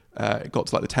Rashid. It got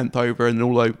to like the 10th over, and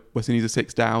although West Indies are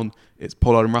 6 down, it's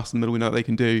Pollard and Russell in the middle. We know what they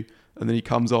can do, and then he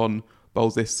comes on,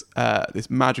 bowls this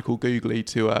magical googly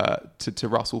to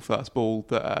Russell first ball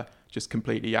that just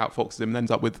completely outfoxes him, and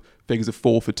ends up with figures of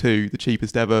 4 for 2, the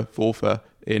cheapest ever 4 for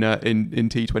in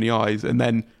T20Is. And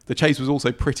then the chase was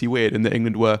also pretty weird in that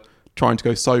England were trying to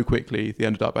go so quickly, they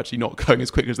ended up actually not going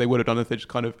as quickly as they would have done if they just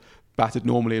kind of batted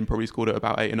normally and probably scored at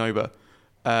about 8 and over.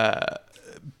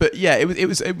 But yeah,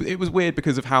 it was weird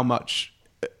because of how much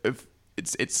of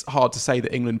it's hard to say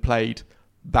that England played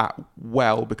that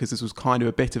well, because this was kind of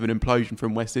a bit of an implosion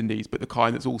from West Indies, but the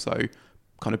kind that's also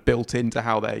kind of built into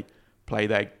how they play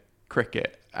their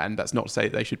cricket. And that's not to say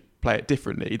that they should play it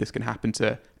differently. This can happen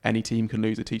to any team, can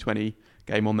lose a T20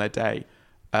 game on their day.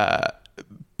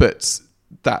 But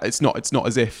that it's not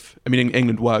as if, I mean,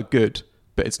 England were good,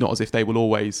 but it's not as if they will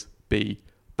always be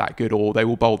that good, or they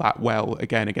will bowl that well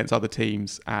again against other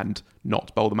teams and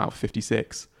not bowl them out for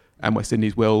 56. And West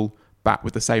Indies will bat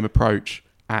with the same approach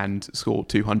and score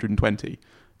 220.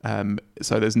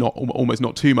 So there's almost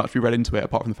not too much to be read into it,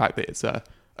 apart from the fact that it's a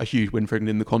huge win for England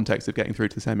in the context of getting through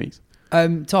to the semis.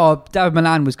 Tar, David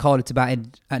Malan was carded to bat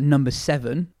in at number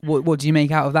 7. What do you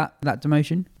make out of that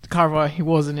demotion? To clarify, he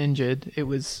wasn't injured. It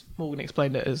was, Morgan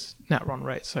explained it as net run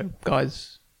rate, so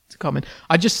guys to come in.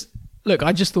 I just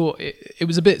thought it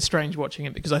was a bit strange watching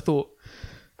it, because I thought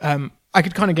I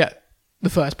could kind of get the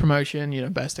first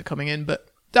promotion, Bester coming in, but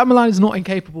David Malan is not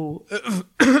incapable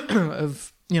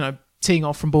of teeing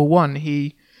off from ball 1.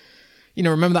 He,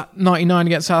 remember that 99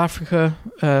 against South Africa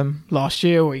last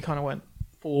year, where he kind of went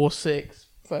 4-6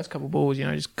 first couple of balls,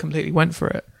 just completely went for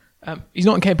it. He's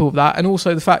not incapable of that, and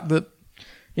also the fact that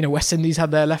West Indies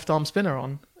had their left arm spinner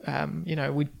on.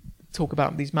 We talk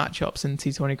about these matchups in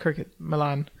T20 cricket.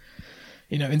 Malan,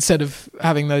 instead of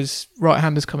having those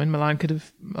right-handers come in, Malan could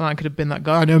have been that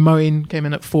guy. I know Moeen came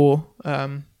in at 4,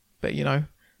 but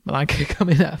Malan could come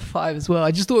in at 5 as well.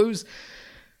 I just thought it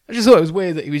was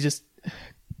weird that he was just,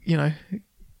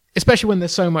 especially when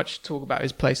there's so much talk about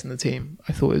his place in the team.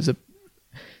 I thought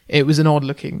it was an odd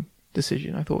looking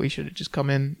decision. I thought he should have just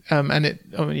come in.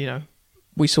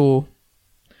 We saw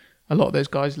a lot of those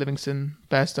guys, Livingston,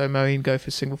 Bairstow, Moeen, go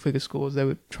for single figure scores. They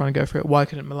were trying to go for it. Why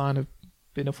couldn't Malan have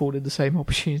been afforded the same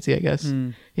opportunity, I guess?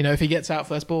 If he gets out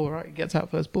first ball, right, he gets out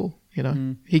first ball.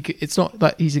 It's not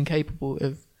that he's incapable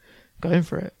of going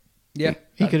for it. Yeah,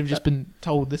 he could have just been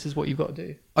told, this is what you've got to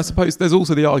do. I suppose there's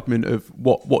also the argument of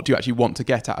what do you actually want to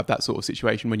get out of that sort of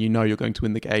situation when you're going to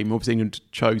win the game. Obviously, England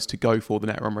chose to go for the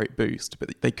net run rate boost,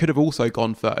 but they could have also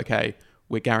gone for, okay,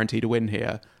 we're guaranteed a win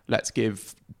here. Let's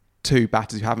give 2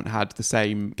 batters who haven't had the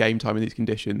same game time in these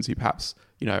conditions, who perhaps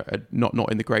are not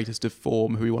in the greatest of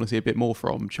form, who we want to see a bit more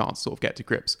from, chance to sort of get to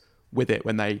grips with it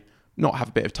when they not have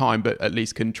a bit of time, but at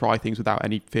least can try things without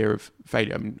any fear of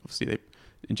failure. I mean, obviously,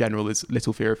 in general, there's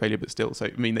little fear of failure, but still. So,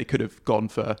 I mean, they could have gone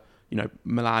for,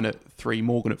 Malan at 3,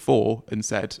 Morgan at 4, and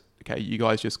said, okay, you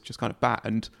guys just kind of bat,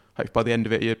 and hope by the end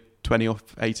of it you're 20 off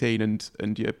 18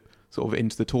 and you're sort of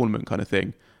into the tournament kind of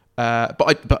thing. But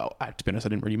to be honest, I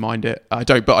didn't really mind it. I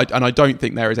don't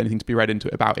think there is anything to be read into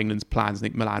it about England's plans. I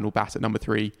think Malan will bat at number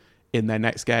 3 in their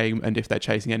next game, and if they're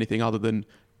chasing anything other than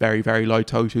very, very low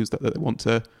totals that they want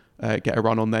to get a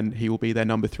run on, then he will be their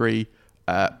number 3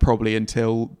 probably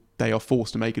until they are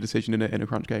forced to make a decision in a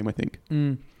crunch game, I think.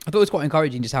 I thought it was quite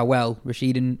encouraging just how well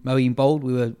Rashid and Moeen bowled.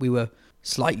 We were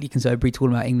slightly concerned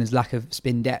pre-tournament about England's lack of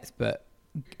spin depth, but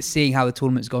seeing how the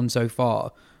tournament's gone so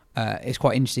far, it's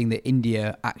quite interesting that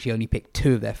India actually only picked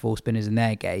 2 of their 4 spinners in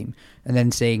their game, and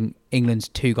then seeing England's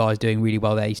 2 guys doing really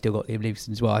well there. You still got Liam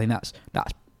Livingstone as well. I think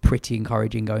that's pretty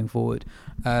encouraging going forward.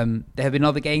 There have been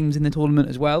other games in the tournament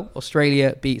as well.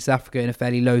 Australia beat South Africa in a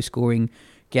fairly low-scoring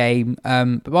game.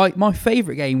 But my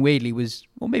favourite game, weirdly, was,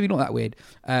 well, maybe not that weird,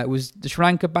 was the Sri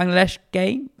Lanka-Bangladesh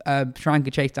game. Sri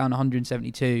Lanka chased down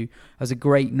 172. That was a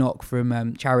great knock from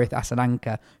Charith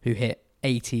Asalanka, who hit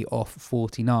 80 off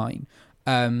 49.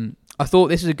 I thought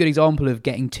this was a good example of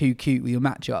getting too cute with your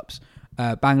matchups.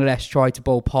 Bangladesh tried to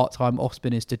bowl part-time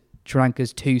off-spinners to Sri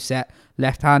Lanka's 2 set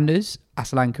left-handers,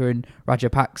 Asalanka and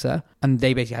Rajapaksa, and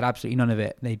they basically had absolutely none of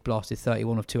it. They blasted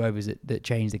 31 off 2 overs that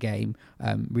changed the game.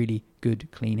 Really good,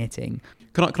 clean hitting.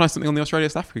 Can I something on the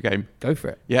Australia-South Africa game? Go for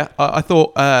it. Yeah, I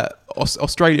thought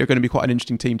Australia are going to be quite an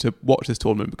interesting team to watch this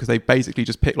tournament, because they basically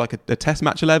just picked like a test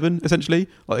match 11, essentially.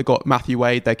 Like, they've got Matthew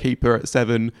Wade, their keeper, at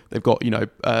 7. They've got,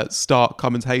 Stark,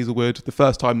 Cummins, Hazelwood. The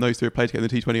first time those 3 have played together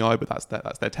in the T20I, but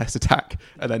that's their test attack.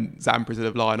 And then Zampras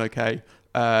of Line, okay.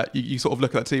 You sort of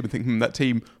look at that team and think, that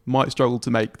team might struggle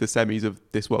to make the semis of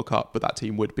this World Cup, but that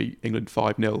team would beat England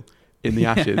 5-0 in the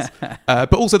Ashes.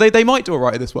 But also they might do all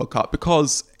right at this World Cup,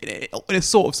 because in a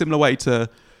sort of similar way to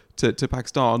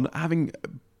Pakistan, having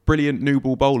brilliant new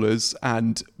ball bowlers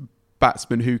and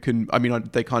batsmen who can,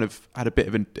 they kind of had a bit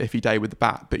of an iffy day with the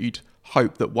bat, but you'd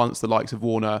hope that once the likes of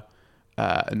Warner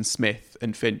and Smith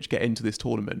and Finch get into this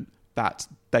tournament, that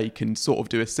they can sort of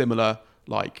do a similar,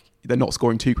 like, they're not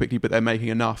scoring too quickly, but they're making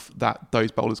enough that those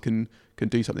bowlers can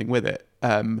do something with it.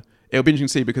 it'll be interesting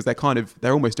to see, because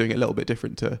they're almost doing it a little bit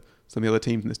different to some of the other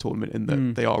teams in this tournament, in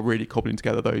that they are really cobbling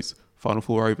together those final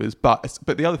 4 overs. But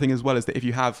the other thing as well is that if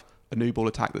you have a new ball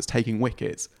attack that's taking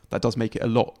wickets, that does make it a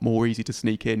lot more easy to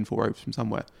sneak in 4 overs from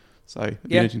somewhere. So it'd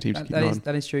be an interesting team to keep an eye on.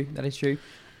 That is true.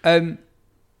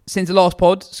 Since the last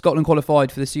pod, Scotland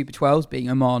qualified for the Super 12s, beating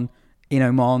Oman in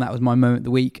Oman. That was my moment of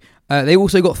the week. They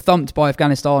also got thumped by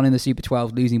Afghanistan in the Super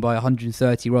 12s, losing by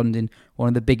 130 runs in one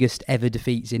of the biggest ever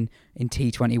defeats in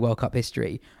T20 World Cup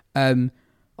history.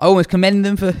 I almost commend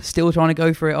them for still trying to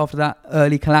go for it after that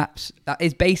early collapse. That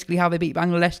is basically how they beat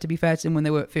Bangladesh, to be fair to them, when they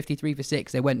were at 53 for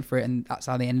 6. They went for it, and that's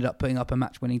how they ended up putting up a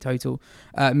match-winning total.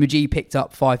 Mujib picked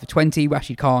up 5 for 20,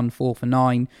 Rashid Khan 4 for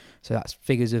 9. So that's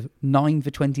figures of 9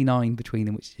 for 29 between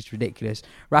them, which is just ridiculous.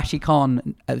 Rashid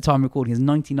Khan, at the time of recording, has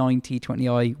 99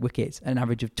 T20I wickets at an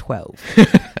average of 12,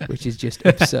 which is just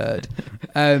absurd.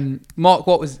 Mark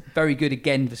Watt was very good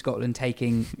again for Scotland,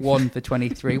 taking 1 for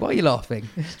 23. Why are you laughing?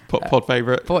 Pod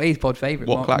favourite. He's pod favourite.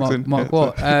 Mark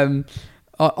Watt.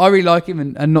 I really like him,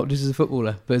 and not just as a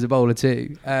footballer, but as a bowler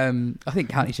too. I think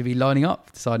County should be lining up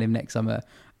to sign him next summer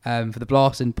for the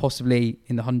Blast, and possibly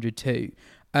in the 100 too.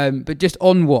 But just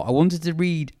on Watt, I wanted to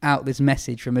read out this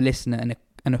message from a listener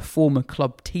and a former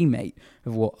club teammate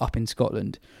of Watt up in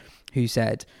Scotland, who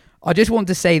said, "I just want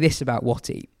to say this about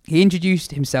Watty. He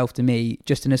introduced himself to me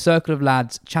just in a circle of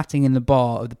lads chatting in the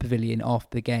bar of the pavilion after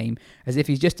the game, as if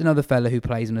he's just another fella who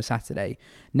plays on a Saturday.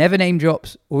 Never name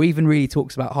drops or even really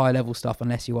talks about high level stuff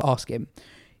unless you ask him.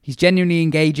 He's genuinely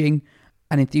engaging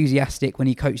and enthusiastic when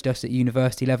he coached us at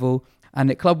university level, and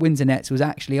at Club Windsor Nets was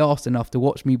actually asked enough to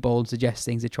watch me bowl and suggest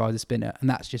things to try as a spinner, and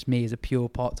that's just me as a pure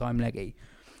part-time leggy.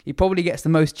 He probably gets the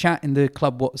most chat in the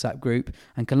club WhatsApp group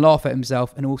and can laugh at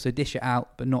himself and also dish it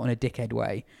out, but not in a dickhead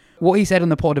way." What he said on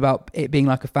the pod about it being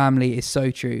like a family is so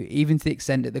true, even to the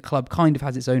extent that the club kind of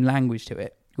has its own language to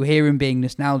it. We'll hear him being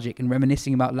nostalgic and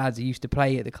reminiscing about lads who used to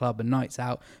play at the club and nights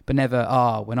out, but never,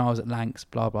 when I was at Lancs,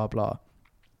 blah, blah, blah.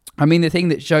 I mean, the thing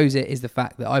that shows it is the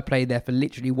fact that I played there for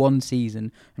literally 1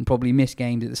 season and probably missed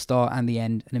games at the start and the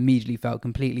end, and immediately felt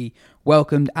completely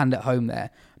welcomed and at home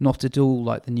there. Not at all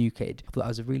like the new kid. I thought that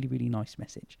was a really, really nice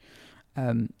message.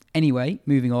 Anyway,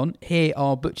 moving on. Here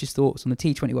are Butcher's thoughts on the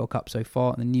T20 World Cup so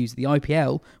far, and the news that the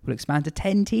IPL will expand to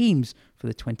 10 teams for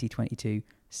the 2022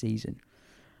 season.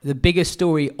 The biggest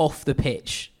story off the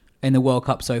pitch in the World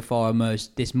Cup so far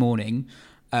emerged this morning.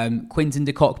 Quinton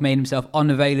de Kock made himself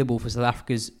unavailable for South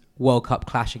Africa's World Cup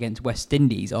clash against West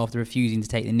Indies after refusing to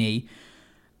take the knee.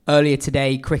 Earlier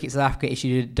today, Cricket South Africa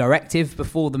issued a directive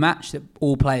before the match that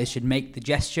all players should make the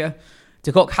gesture.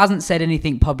 De Kock hasn't said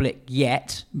anything public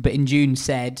yet, but in June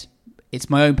said, "It's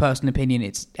my own personal opinion,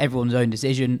 it's everyone's own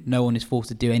decision, no one is forced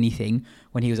to do anything,"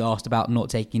 when he was asked about not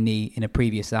taking knee in a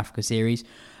previous South Africa series.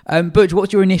 Butch,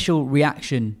 what's your initial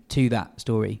reaction to that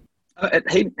story?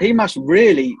 He must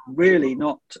really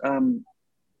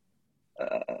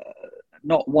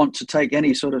not want to take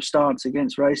any sort of stance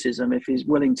against racism if he's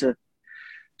willing to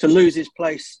lose his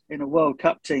place in a World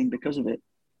Cup team because of it.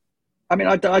 I mean,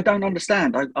 I don't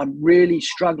understand. I'm really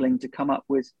struggling to come up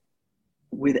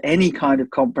with any kind of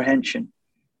comprehension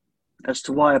as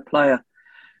to why a player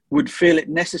would feel it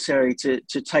necessary to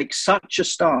take such a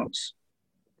stance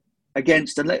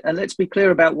against, and let's be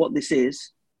clear about what this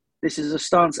is. This is a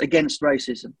stance against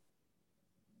racism.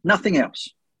 Nothing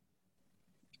else.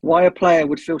 Why a player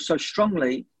would feel so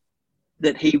strongly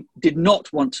that he did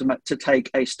not want to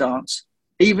take a stance,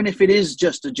 even if it is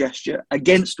just a gesture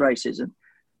against racism,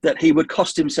 that he would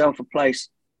cost himself a place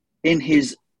in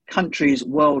his country's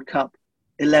World Cup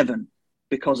 11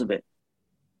 because of it.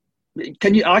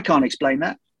 I can't explain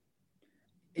that.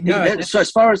 No. So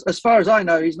as far as I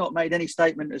know, he's not made any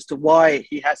statement as to why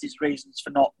he has his reasons for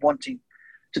not wanting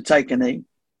to take a knee.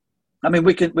 I mean,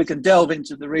 we can delve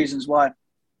into the reasons why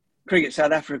Cricket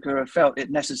South Africa have felt it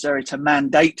necessary to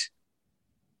mandate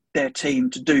their team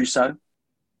to do so.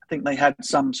 I think they had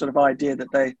some sort of idea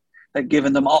that they'd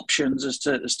given them options as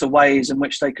to ways in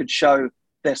which they could show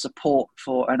their support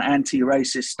for an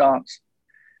anti-racist stance,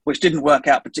 which didn't work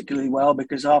out particularly well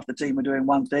because half the team were doing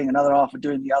one thing, another half were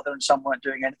doing the other, and some weren't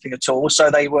doing anything at all. So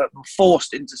they were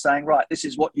forced into saying, right, this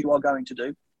is what you are going to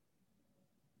do.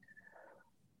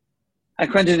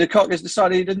 And Quinton de Kock has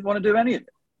decided he didn't want to do any of it.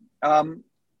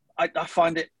 I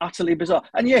find it utterly bizarre.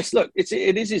 And yes, look, it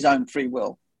is his own free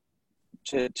will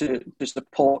to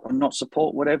support or not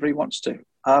support whatever he wants to.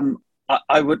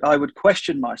 I would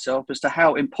question myself as to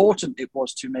how important it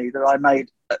was to me that I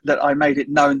made it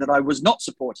known that I was not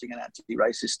supporting an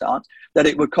anti-racist stance, that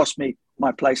it would cost me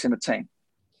my place in a team.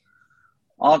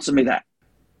 Answer me that.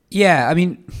 Yeah, I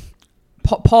mean,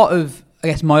 part of, I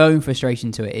guess, my own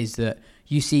frustration to it is that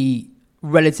you see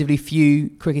relatively few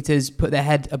cricketers put their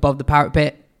head above the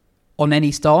parapet on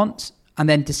any stance, and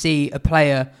then to see a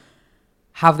player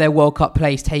have their World Cup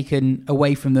place taken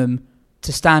away from them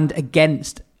to stand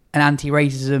against an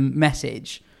anti-racism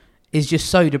message is just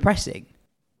so depressing.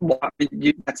 Well,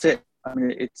 that's it. I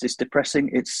mean, it's depressing.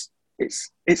 It's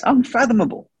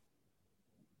unfathomable.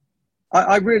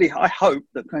 I hope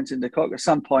that Quinton de Kock at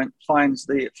some point finds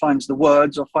the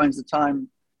words or finds the time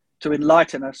to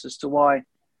enlighten us as to why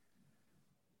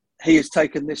he has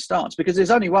taken this stance, because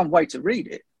there's only one way to read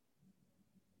it.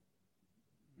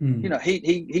 You know,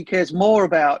 he cares more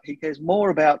about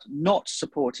not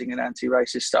supporting an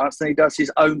anti-racist stance than he does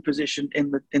his own position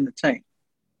in the team.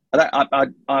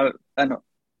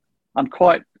 I'm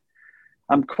quite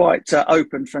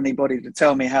open for anybody to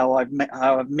tell me how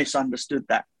I've misunderstood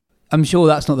that. I'm sure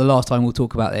that's not the last time we'll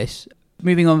talk about this.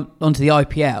 Moving on to the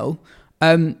IPL.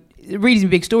 Reading a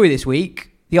big story this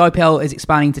week. The IPL is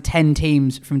expanding to 10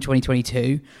 teams from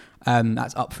 2022.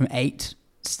 That's up from 8.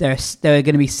 There are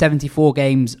going to be 74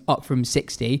 games, up from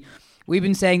 60. We've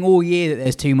been saying all year that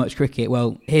there's too much cricket.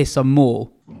 Well, here's some more.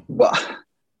 Well,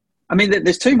 I mean,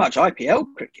 there's too much IPL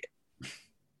cricket,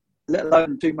 let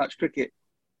alone too much cricket,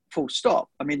 full stop.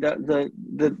 I mean,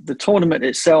 the tournament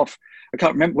itself, I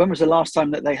can't remember, when was the last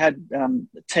time that they had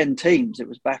 10 teams? It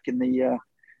was back in the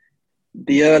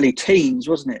early teens,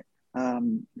 wasn't it? I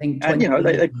think and, you know,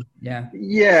 they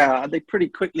pretty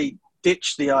quickly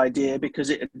ditched the idea because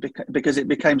it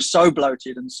became so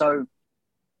bloated and so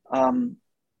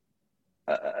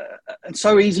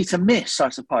easy to miss, I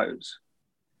suppose.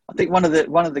 I think one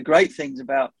of the great things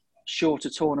about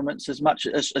shorter tournaments,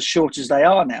 as short as they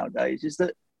are nowadays, is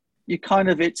that you kind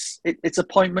of it's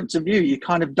appointment to view. You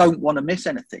kind of don't want to miss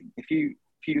anything. If you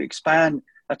expand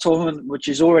a tournament which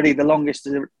is already the longest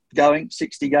going,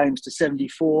 60 games to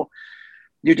 74,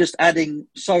 you're just adding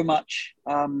so much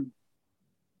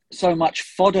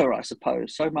fodder, I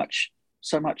suppose, so much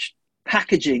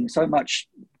packaging, so much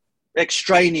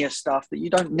extraneous stuff that you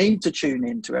don't need to tune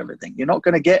into everything. You're not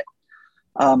going to get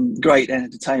great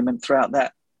entertainment throughout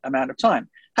that amount of time.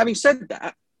 Having said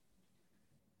that,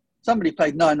 somebody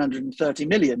paid 930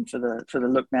 million for the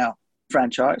Look Now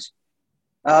franchise,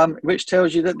 which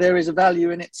tells you that there is a value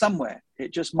in it somewhere.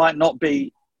 It just might not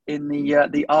be in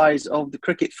the eyes of the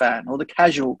cricket fan or the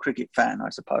casual cricket fan, I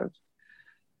suppose.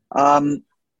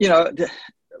 You know,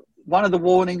 one of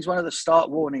the start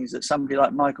warnings that somebody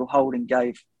like Michael Holding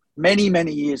gave many,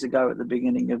 many years ago at the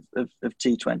beginning of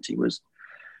T20 was,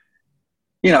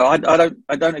 you know, I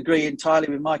don't agree entirely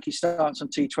with Mikey's stance on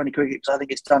T20 cricket, because I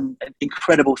think it's done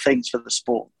incredible things for the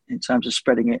sport in terms of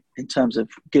spreading it, in terms of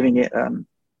giving it a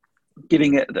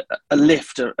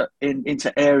lift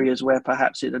into areas where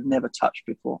perhaps it had never touched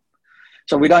before.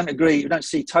 So we don't agree. We don't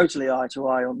see totally eye to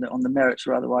eye on the merits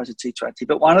or otherwise of T20.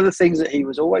 But one of the things that he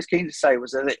was always keen to say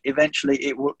was that eventually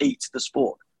it will eat the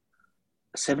sport.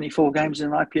 74 games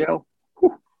in an IPL,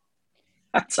 whew,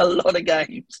 that's a lot of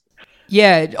games.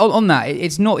 Yeah, on that,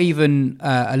 it's not even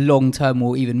a long-term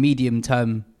or even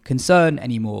medium-term concern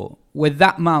anymore. With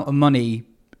that amount of money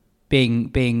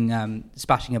being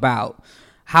splashing about,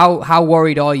 how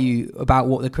worried are you about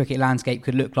what the cricket landscape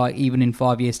could look like even in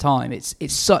 5 years' time? It's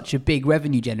such a big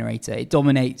revenue generator. It's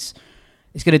going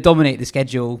to dominate the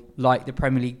schedule like the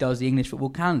Premier League does the English football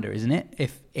calendar, isn't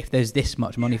it? If there's this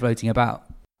much money floating about.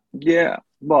 Yeah,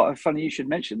 well, funny you should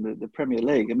mention the Premier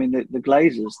League. I mean, the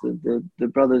Glazers, the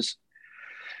brothers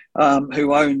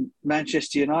who own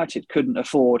Manchester United, couldn't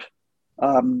afford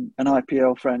an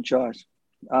IPL franchise.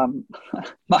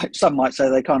 Some might say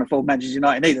they can't afford Manchester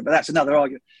United either, but that's another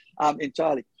argument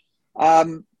entirely.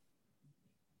 So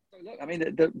look, I mean,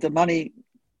 the money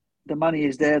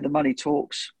is there. The money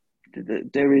talks.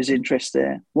 There is interest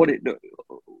there. What it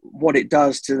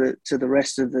does to the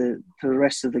rest of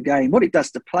the game, what it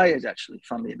does to players, actually,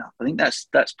 funnily enough, I think that's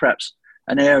perhaps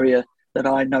an area that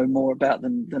I know more about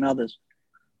than others.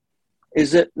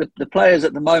 Is that the players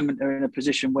at the moment are in a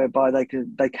position whereby they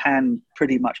can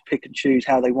pretty much pick and choose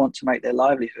how they want to make their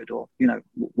livelihood, or, you know,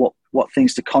 what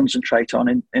things to concentrate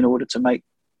on in order to make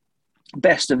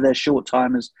best of their short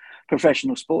time as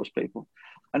professional sports people.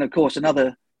 And of course,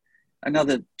 another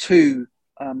 2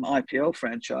 IPL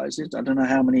franchises. I don't know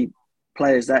how many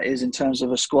players that is in terms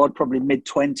of a squad, probably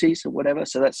mid-20s or whatever.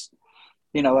 So that's,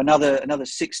 you know, another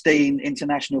 16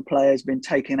 international players been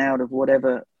taken out of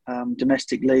whatever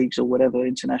domestic leagues or whatever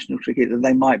international cricket that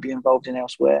they might be involved in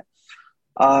elsewhere.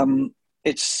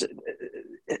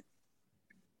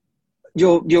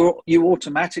 You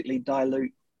automatically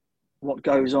dilute what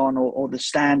goes on or the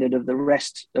standard of the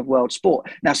rest of world sport.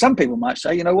 Now, some people might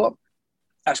say, you know what,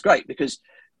 that's great, because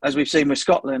as we've seen with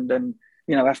Scotland and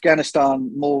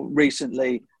Afghanistan more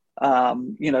recently.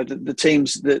 The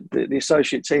teams, the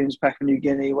associate teams, Papua New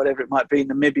Guinea, whatever it might be,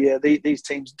 Namibia, these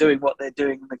teams doing what they're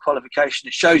doing in the qualification,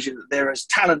 it shows you that there is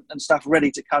talent and stuff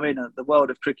ready to come in, and the world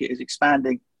of cricket is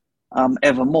expanding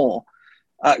ever more.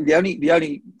 The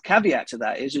only caveat to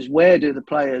that is where do the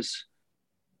players,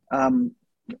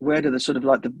 where do the sort of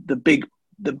like the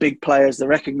big players, the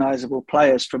recognisable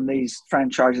players from these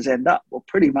franchises end up? Well,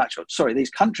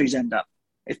 these countries end up.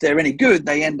 If they're any good,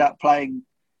 they end up playing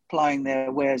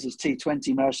their wares as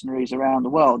T20 mercenaries around the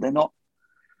world. They're not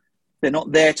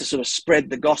there to sort of spread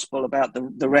the gospel about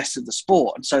the rest of the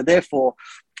sport. And so therefore,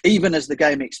 even as the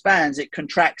game expands, it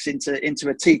contracts into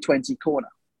a T20 corner.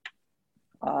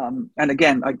 And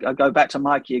again, I go back to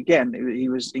Mikey again. He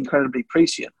was incredibly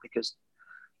prescient, because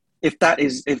if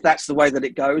that's the way that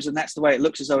it goes, and that's the way it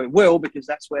looks as though it will, because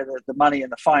that's where the money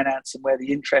and the finance and where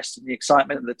the interest and the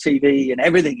excitement and the TV and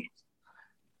everything is,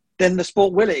 then the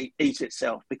sport will eat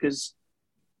itself, because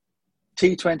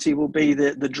T20 will be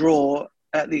the draw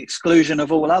at the exclusion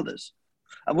of all others.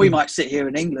 And we might sit here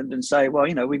in England and say, well,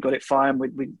 we've got it fine.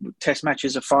 We test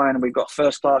matches are fine, and we've got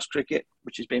first class cricket,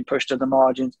 which is being pushed to the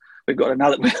margins. We've got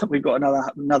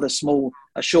another small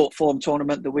short form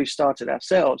tournament that we've started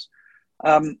ourselves.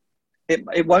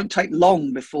 It won't take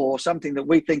long before something that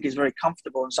we think is very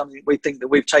comfortable and something we think that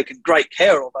we've taken great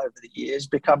care of over the years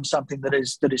becomes something that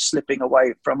is slipping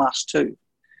away from us too.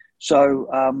 So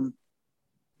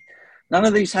none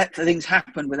of these things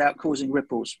happen without causing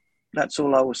ripples. That's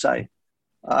all I will say.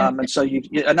 And so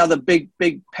another big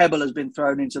pebble has been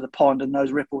thrown into the pond, and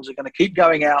those ripples are going to keep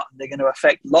going out, and they're going to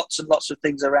affect lots and lots of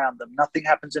things around them. Nothing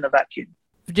happens in a vacuum.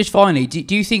 Just finally,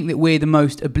 do you think that we're the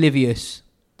most oblivious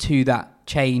to that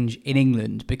change in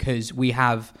England, because we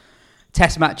have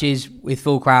test matches with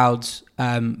full crowds?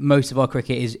 Most of our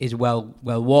cricket is well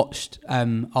watched.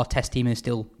 Our test team is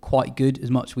still quite good, as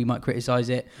much as we might criticise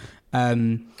it.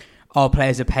 Our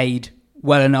players are paid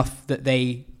well enough that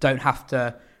they don't have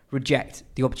to reject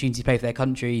the opportunity to play for their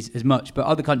countries as much, but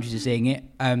other countries are seeing it.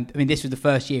 This was the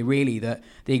first year really that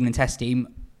the England test team,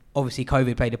 obviously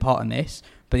COVID played a part in this,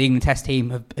 but the England test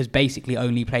team has basically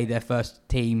only played their first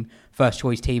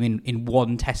choice team in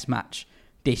one test match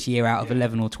this year out of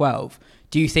 11 or 12.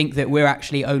 Do you think that we're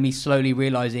actually only slowly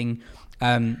realising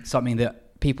something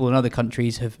that people in other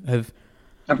countries have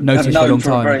noticed for a long time?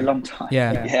 For a very long time.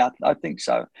 Yeah, I think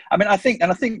so. I think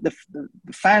the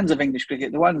fans of English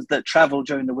cricket, the ones that travel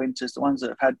during the winters, the ones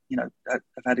that have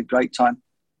had a great time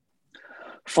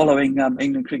following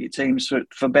England cricket teams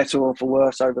for better or for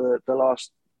worse over the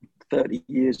last 30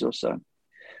 years or so,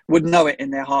 would know it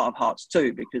in their heart of hearts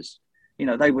too, because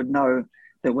they would know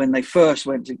that when they first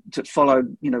went to follow,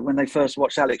 when they first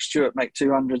watched Alex Stewart make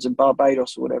 200s in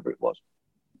Barbados or whatever it was,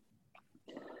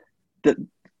 that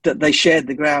they shared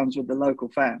the grounds with the local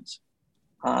fans.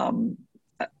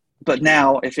 But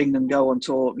now, if England go on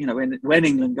tour, when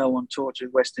England go on tour to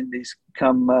West Indies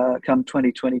come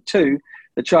 2022,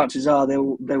 the chances are there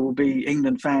will be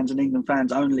England fans and England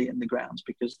fans only in the grounds,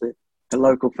 because the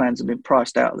local fans have been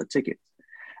priced out of the tickets,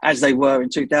 as they were in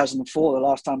 2004, the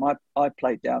last time I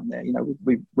played down there.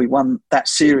 We won that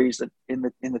series in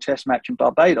the Test match in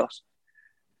Barbados,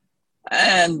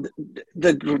 and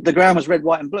the ground was red,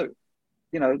 white, and blue.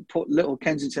 Put little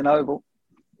Kensington Oval,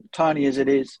 tiny as it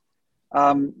is.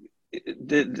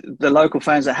 The local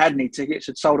fans that had any tickets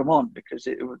had sold them on, because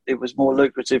it was more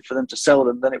lucrative for them to sell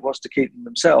them than it was to keep them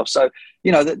themselves. So,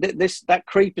 that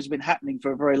creep has been happening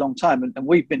for a very long time, and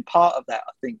we've been part of that,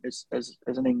 I think, as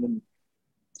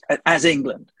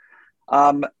England.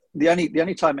 The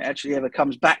only time it actually ever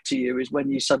comes back to you is when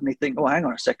you suddenly think, oh, hang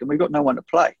on a second, we've got no one to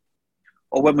play.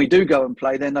 Or when we do go and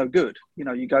play, they're no good.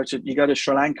 You go to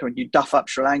Sri Lanka and you duff up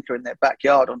Sri Lanka in their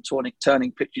backyard on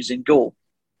turning pitches in Gaul,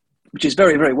 which is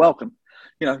very, very welcome.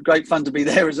 Great fun to be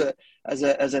there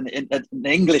as an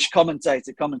English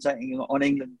commentator commentating on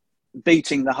England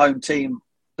beating the home team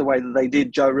the way that they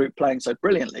did, Joe Root playing so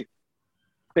brilliantly.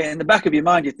 But in the back of your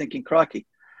mind, you're thinking, crikey,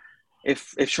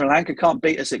 if Sri Lanka can't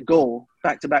beat us at Gaul,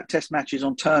 back-to-back test matches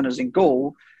on turners in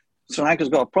Gaul, Sri Lanka's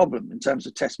got a problem in terms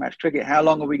of test match cricket. How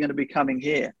long are we going to be coming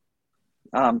here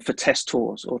for test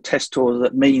tours, or test tours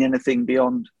that mean anything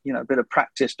beyond, a bit of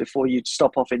practice before you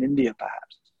stop off in India,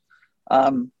 perhaps?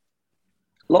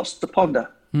 Lots to ponder.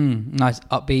 Nice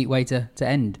upbeat way to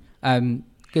end.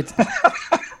 Good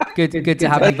to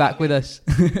have you back with us.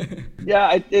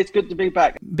 Yeah, it's good to be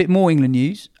back. A bit more England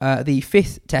news. The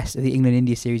fifth test of the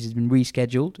England-India series has been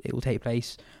rescheduled. It will take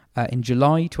place in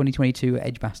July 2022 at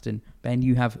Edgbaston. Ben,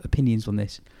 you have opinions on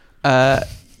this?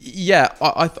 Yeah,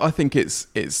 I think it's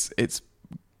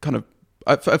kind of...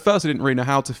 At first I didn't really know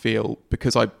how to feel,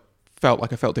 because I felt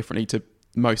differently to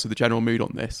most of the general mood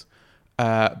on this.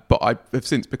 But I have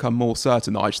since become more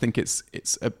certain that I just think it's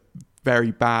a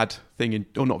very bad thing,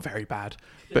 or not very bad,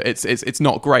 but it's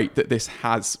not great that this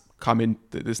has come in,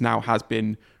 that this now has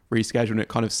been rescheduled, and it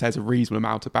kind of says a reasonable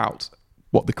amount about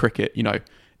what the cricket,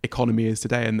 economy is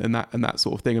today, and that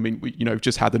sort of thing. I mean, we,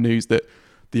 just had the news that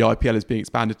the IPL is being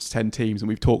expanded to 10 teams, and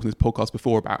we've talked in this podcast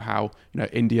before about how,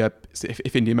 India,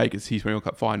 if India make it to the T20 World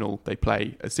Cup final, they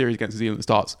play a series against New Zealand that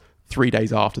starts 3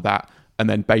 days after that, and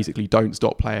then basically don't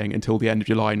stop playing until the end of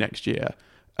July next year.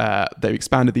 They've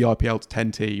expanded the IPL to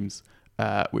 10 teams,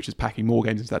 which is packing more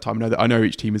games into that time. I know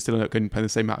each team is still going to play the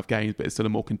same amount of games, but it's still a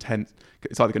more condensed.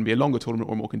 It's either going to be a longer tournament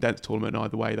or a more condensed tournament. And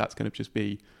either way, that's going to just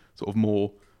be sort of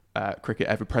more cricket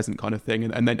ever present kind of thing.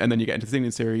 And then you get into the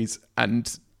England series,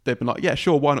 and they've been like, yeah,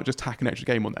 sure, why not just tack an extra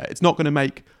game on there? It's not going to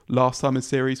make last summer's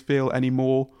series feel any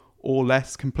more or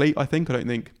less complete. I don't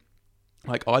think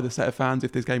like either set of fans,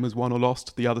 if this game was won or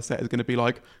lost, the other set is going to be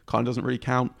like, kind of doesn't really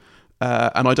count.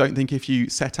 And I don't think if you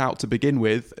set out to begin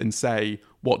with and say,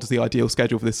 what does the ideal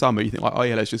schedule for this summer? You think like, oh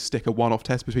yeah, let's just stick a one-off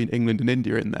test between England and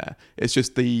India in there. It's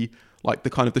just the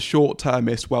kind of the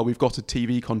short-termist, well, we've got a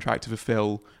TV contract to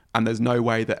fulfill and there's no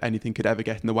way that anything could ever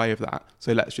get in the way of that.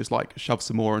 So let's just shove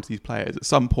some more into these players. At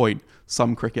some point,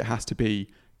 some cricket has to be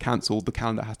cancelled. The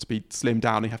calendar has to be slimmed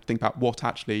down. You have to think about what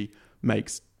actually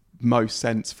makes most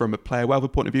sense from a player welfare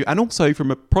point of view, and also from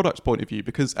a product point of view,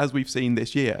 because as we've seen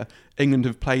this year, England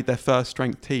have played their first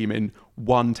strength team in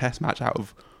one test match out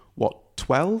of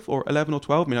 12 or 11 or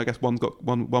 12. I mean, I guess one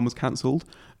was cancelled,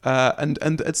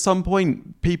 and at some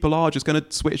point people are just going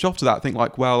to switch off to that, think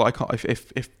like, well, I can't,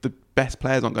 if the best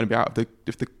players aren't going to be out,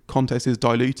 if the contest is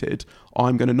diluted,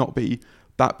 I'm going to not be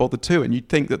that bothered too. And you'd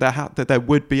think that there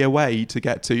would be a way to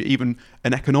get to even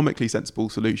an economically sensible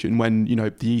solution when, the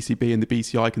ECB and the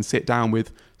BCI can sit down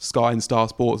with Sky and Star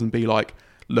Sports and be like,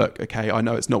 look, okay, I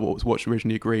know it's not what was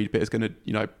originally agreed, but it's going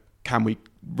to, can we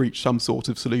reach some sort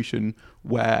of solution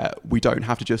where we don't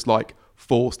have to just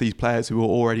force these players who are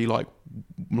already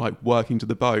working to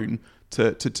the bone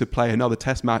to play another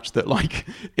test match that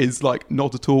is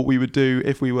not at all what we would do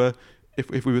if we were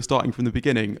starting from the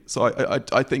beginning. So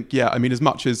I think, yeah, I mean, as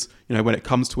much as, when it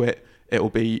comes to it, it will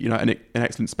be, an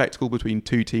excellent spectacle between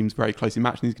two teams very closely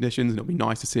matched in these conditions. And it'll be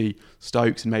nice to see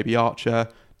Stokes and maybe Archer,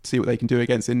 to see what they can do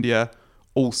against India.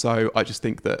 Also, I just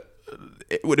think that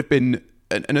it would have been,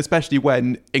 and especially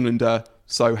when England are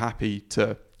so happy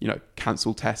to,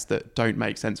 cancel tests that don't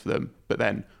make sense for them. But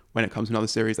then when it comes to another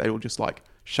series, they will just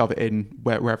shove it in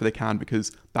wherever they can,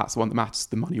 because that's the one that matters,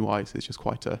 the money-wise. It's just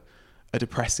quite a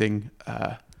depressing...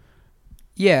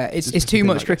 it's too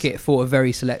much cricket for a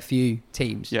very select few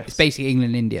teams. Yes. It's basically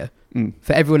England and India.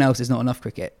 For everyone else, it's not enough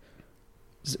cricket,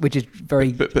 which is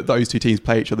very... But those two teams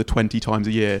play each other 20 times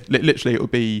a year. Literally, it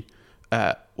would be...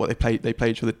 they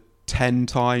play each other 13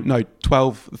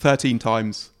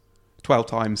 times, 12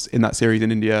 times in that series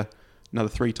in India, another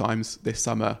 3 times this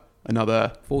summer,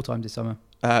 another... 4 times this summer.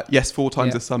 4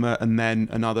 times this summer, and then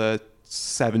another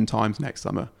 7 times next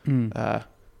summer.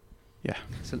 Yeah,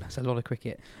 that's a lot of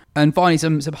cricket. And finally,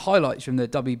 some highlights from the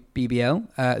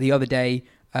WBBL. The other day,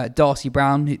 Darcy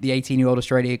Brown, the 18-year-old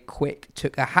Australia quick,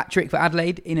 took a hat-trick for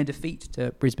Adelaide in a defeat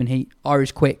to Brisbane Heat.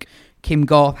 Irish quick Kim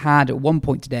Garth had at 1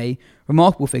 point today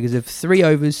remarkable figures of 3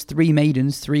 overs, 3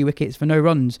 maidens, 3 wickets for no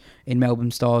runs in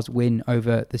Melbourne Stars' win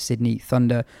over the Sydney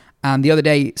Thunder. And the other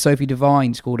day, Sophie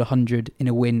Devine scored 100 in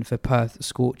a win for Perth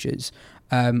Scorchers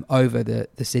over the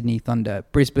Sydney Thunder.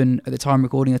 Brisbane, at the time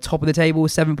recording, are top of the table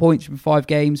with 7 points from 5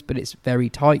 games, but it's very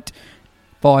tight.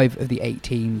 5 of the 8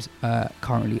 teams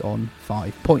currently on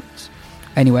 5 points.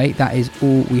 Anyway, that is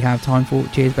all we have time for.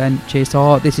 Cheers, Ben. Cheers,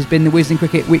 Tahar. This has been the Wisden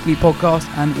Cricket Weekly Podcast,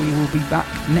 and we will be back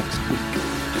next week.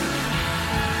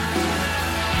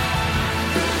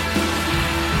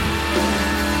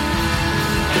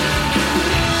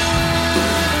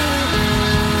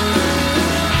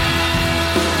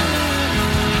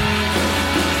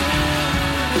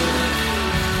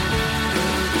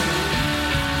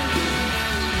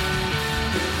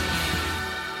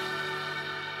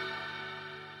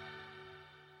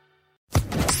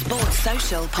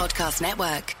 Social Podcast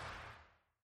Network.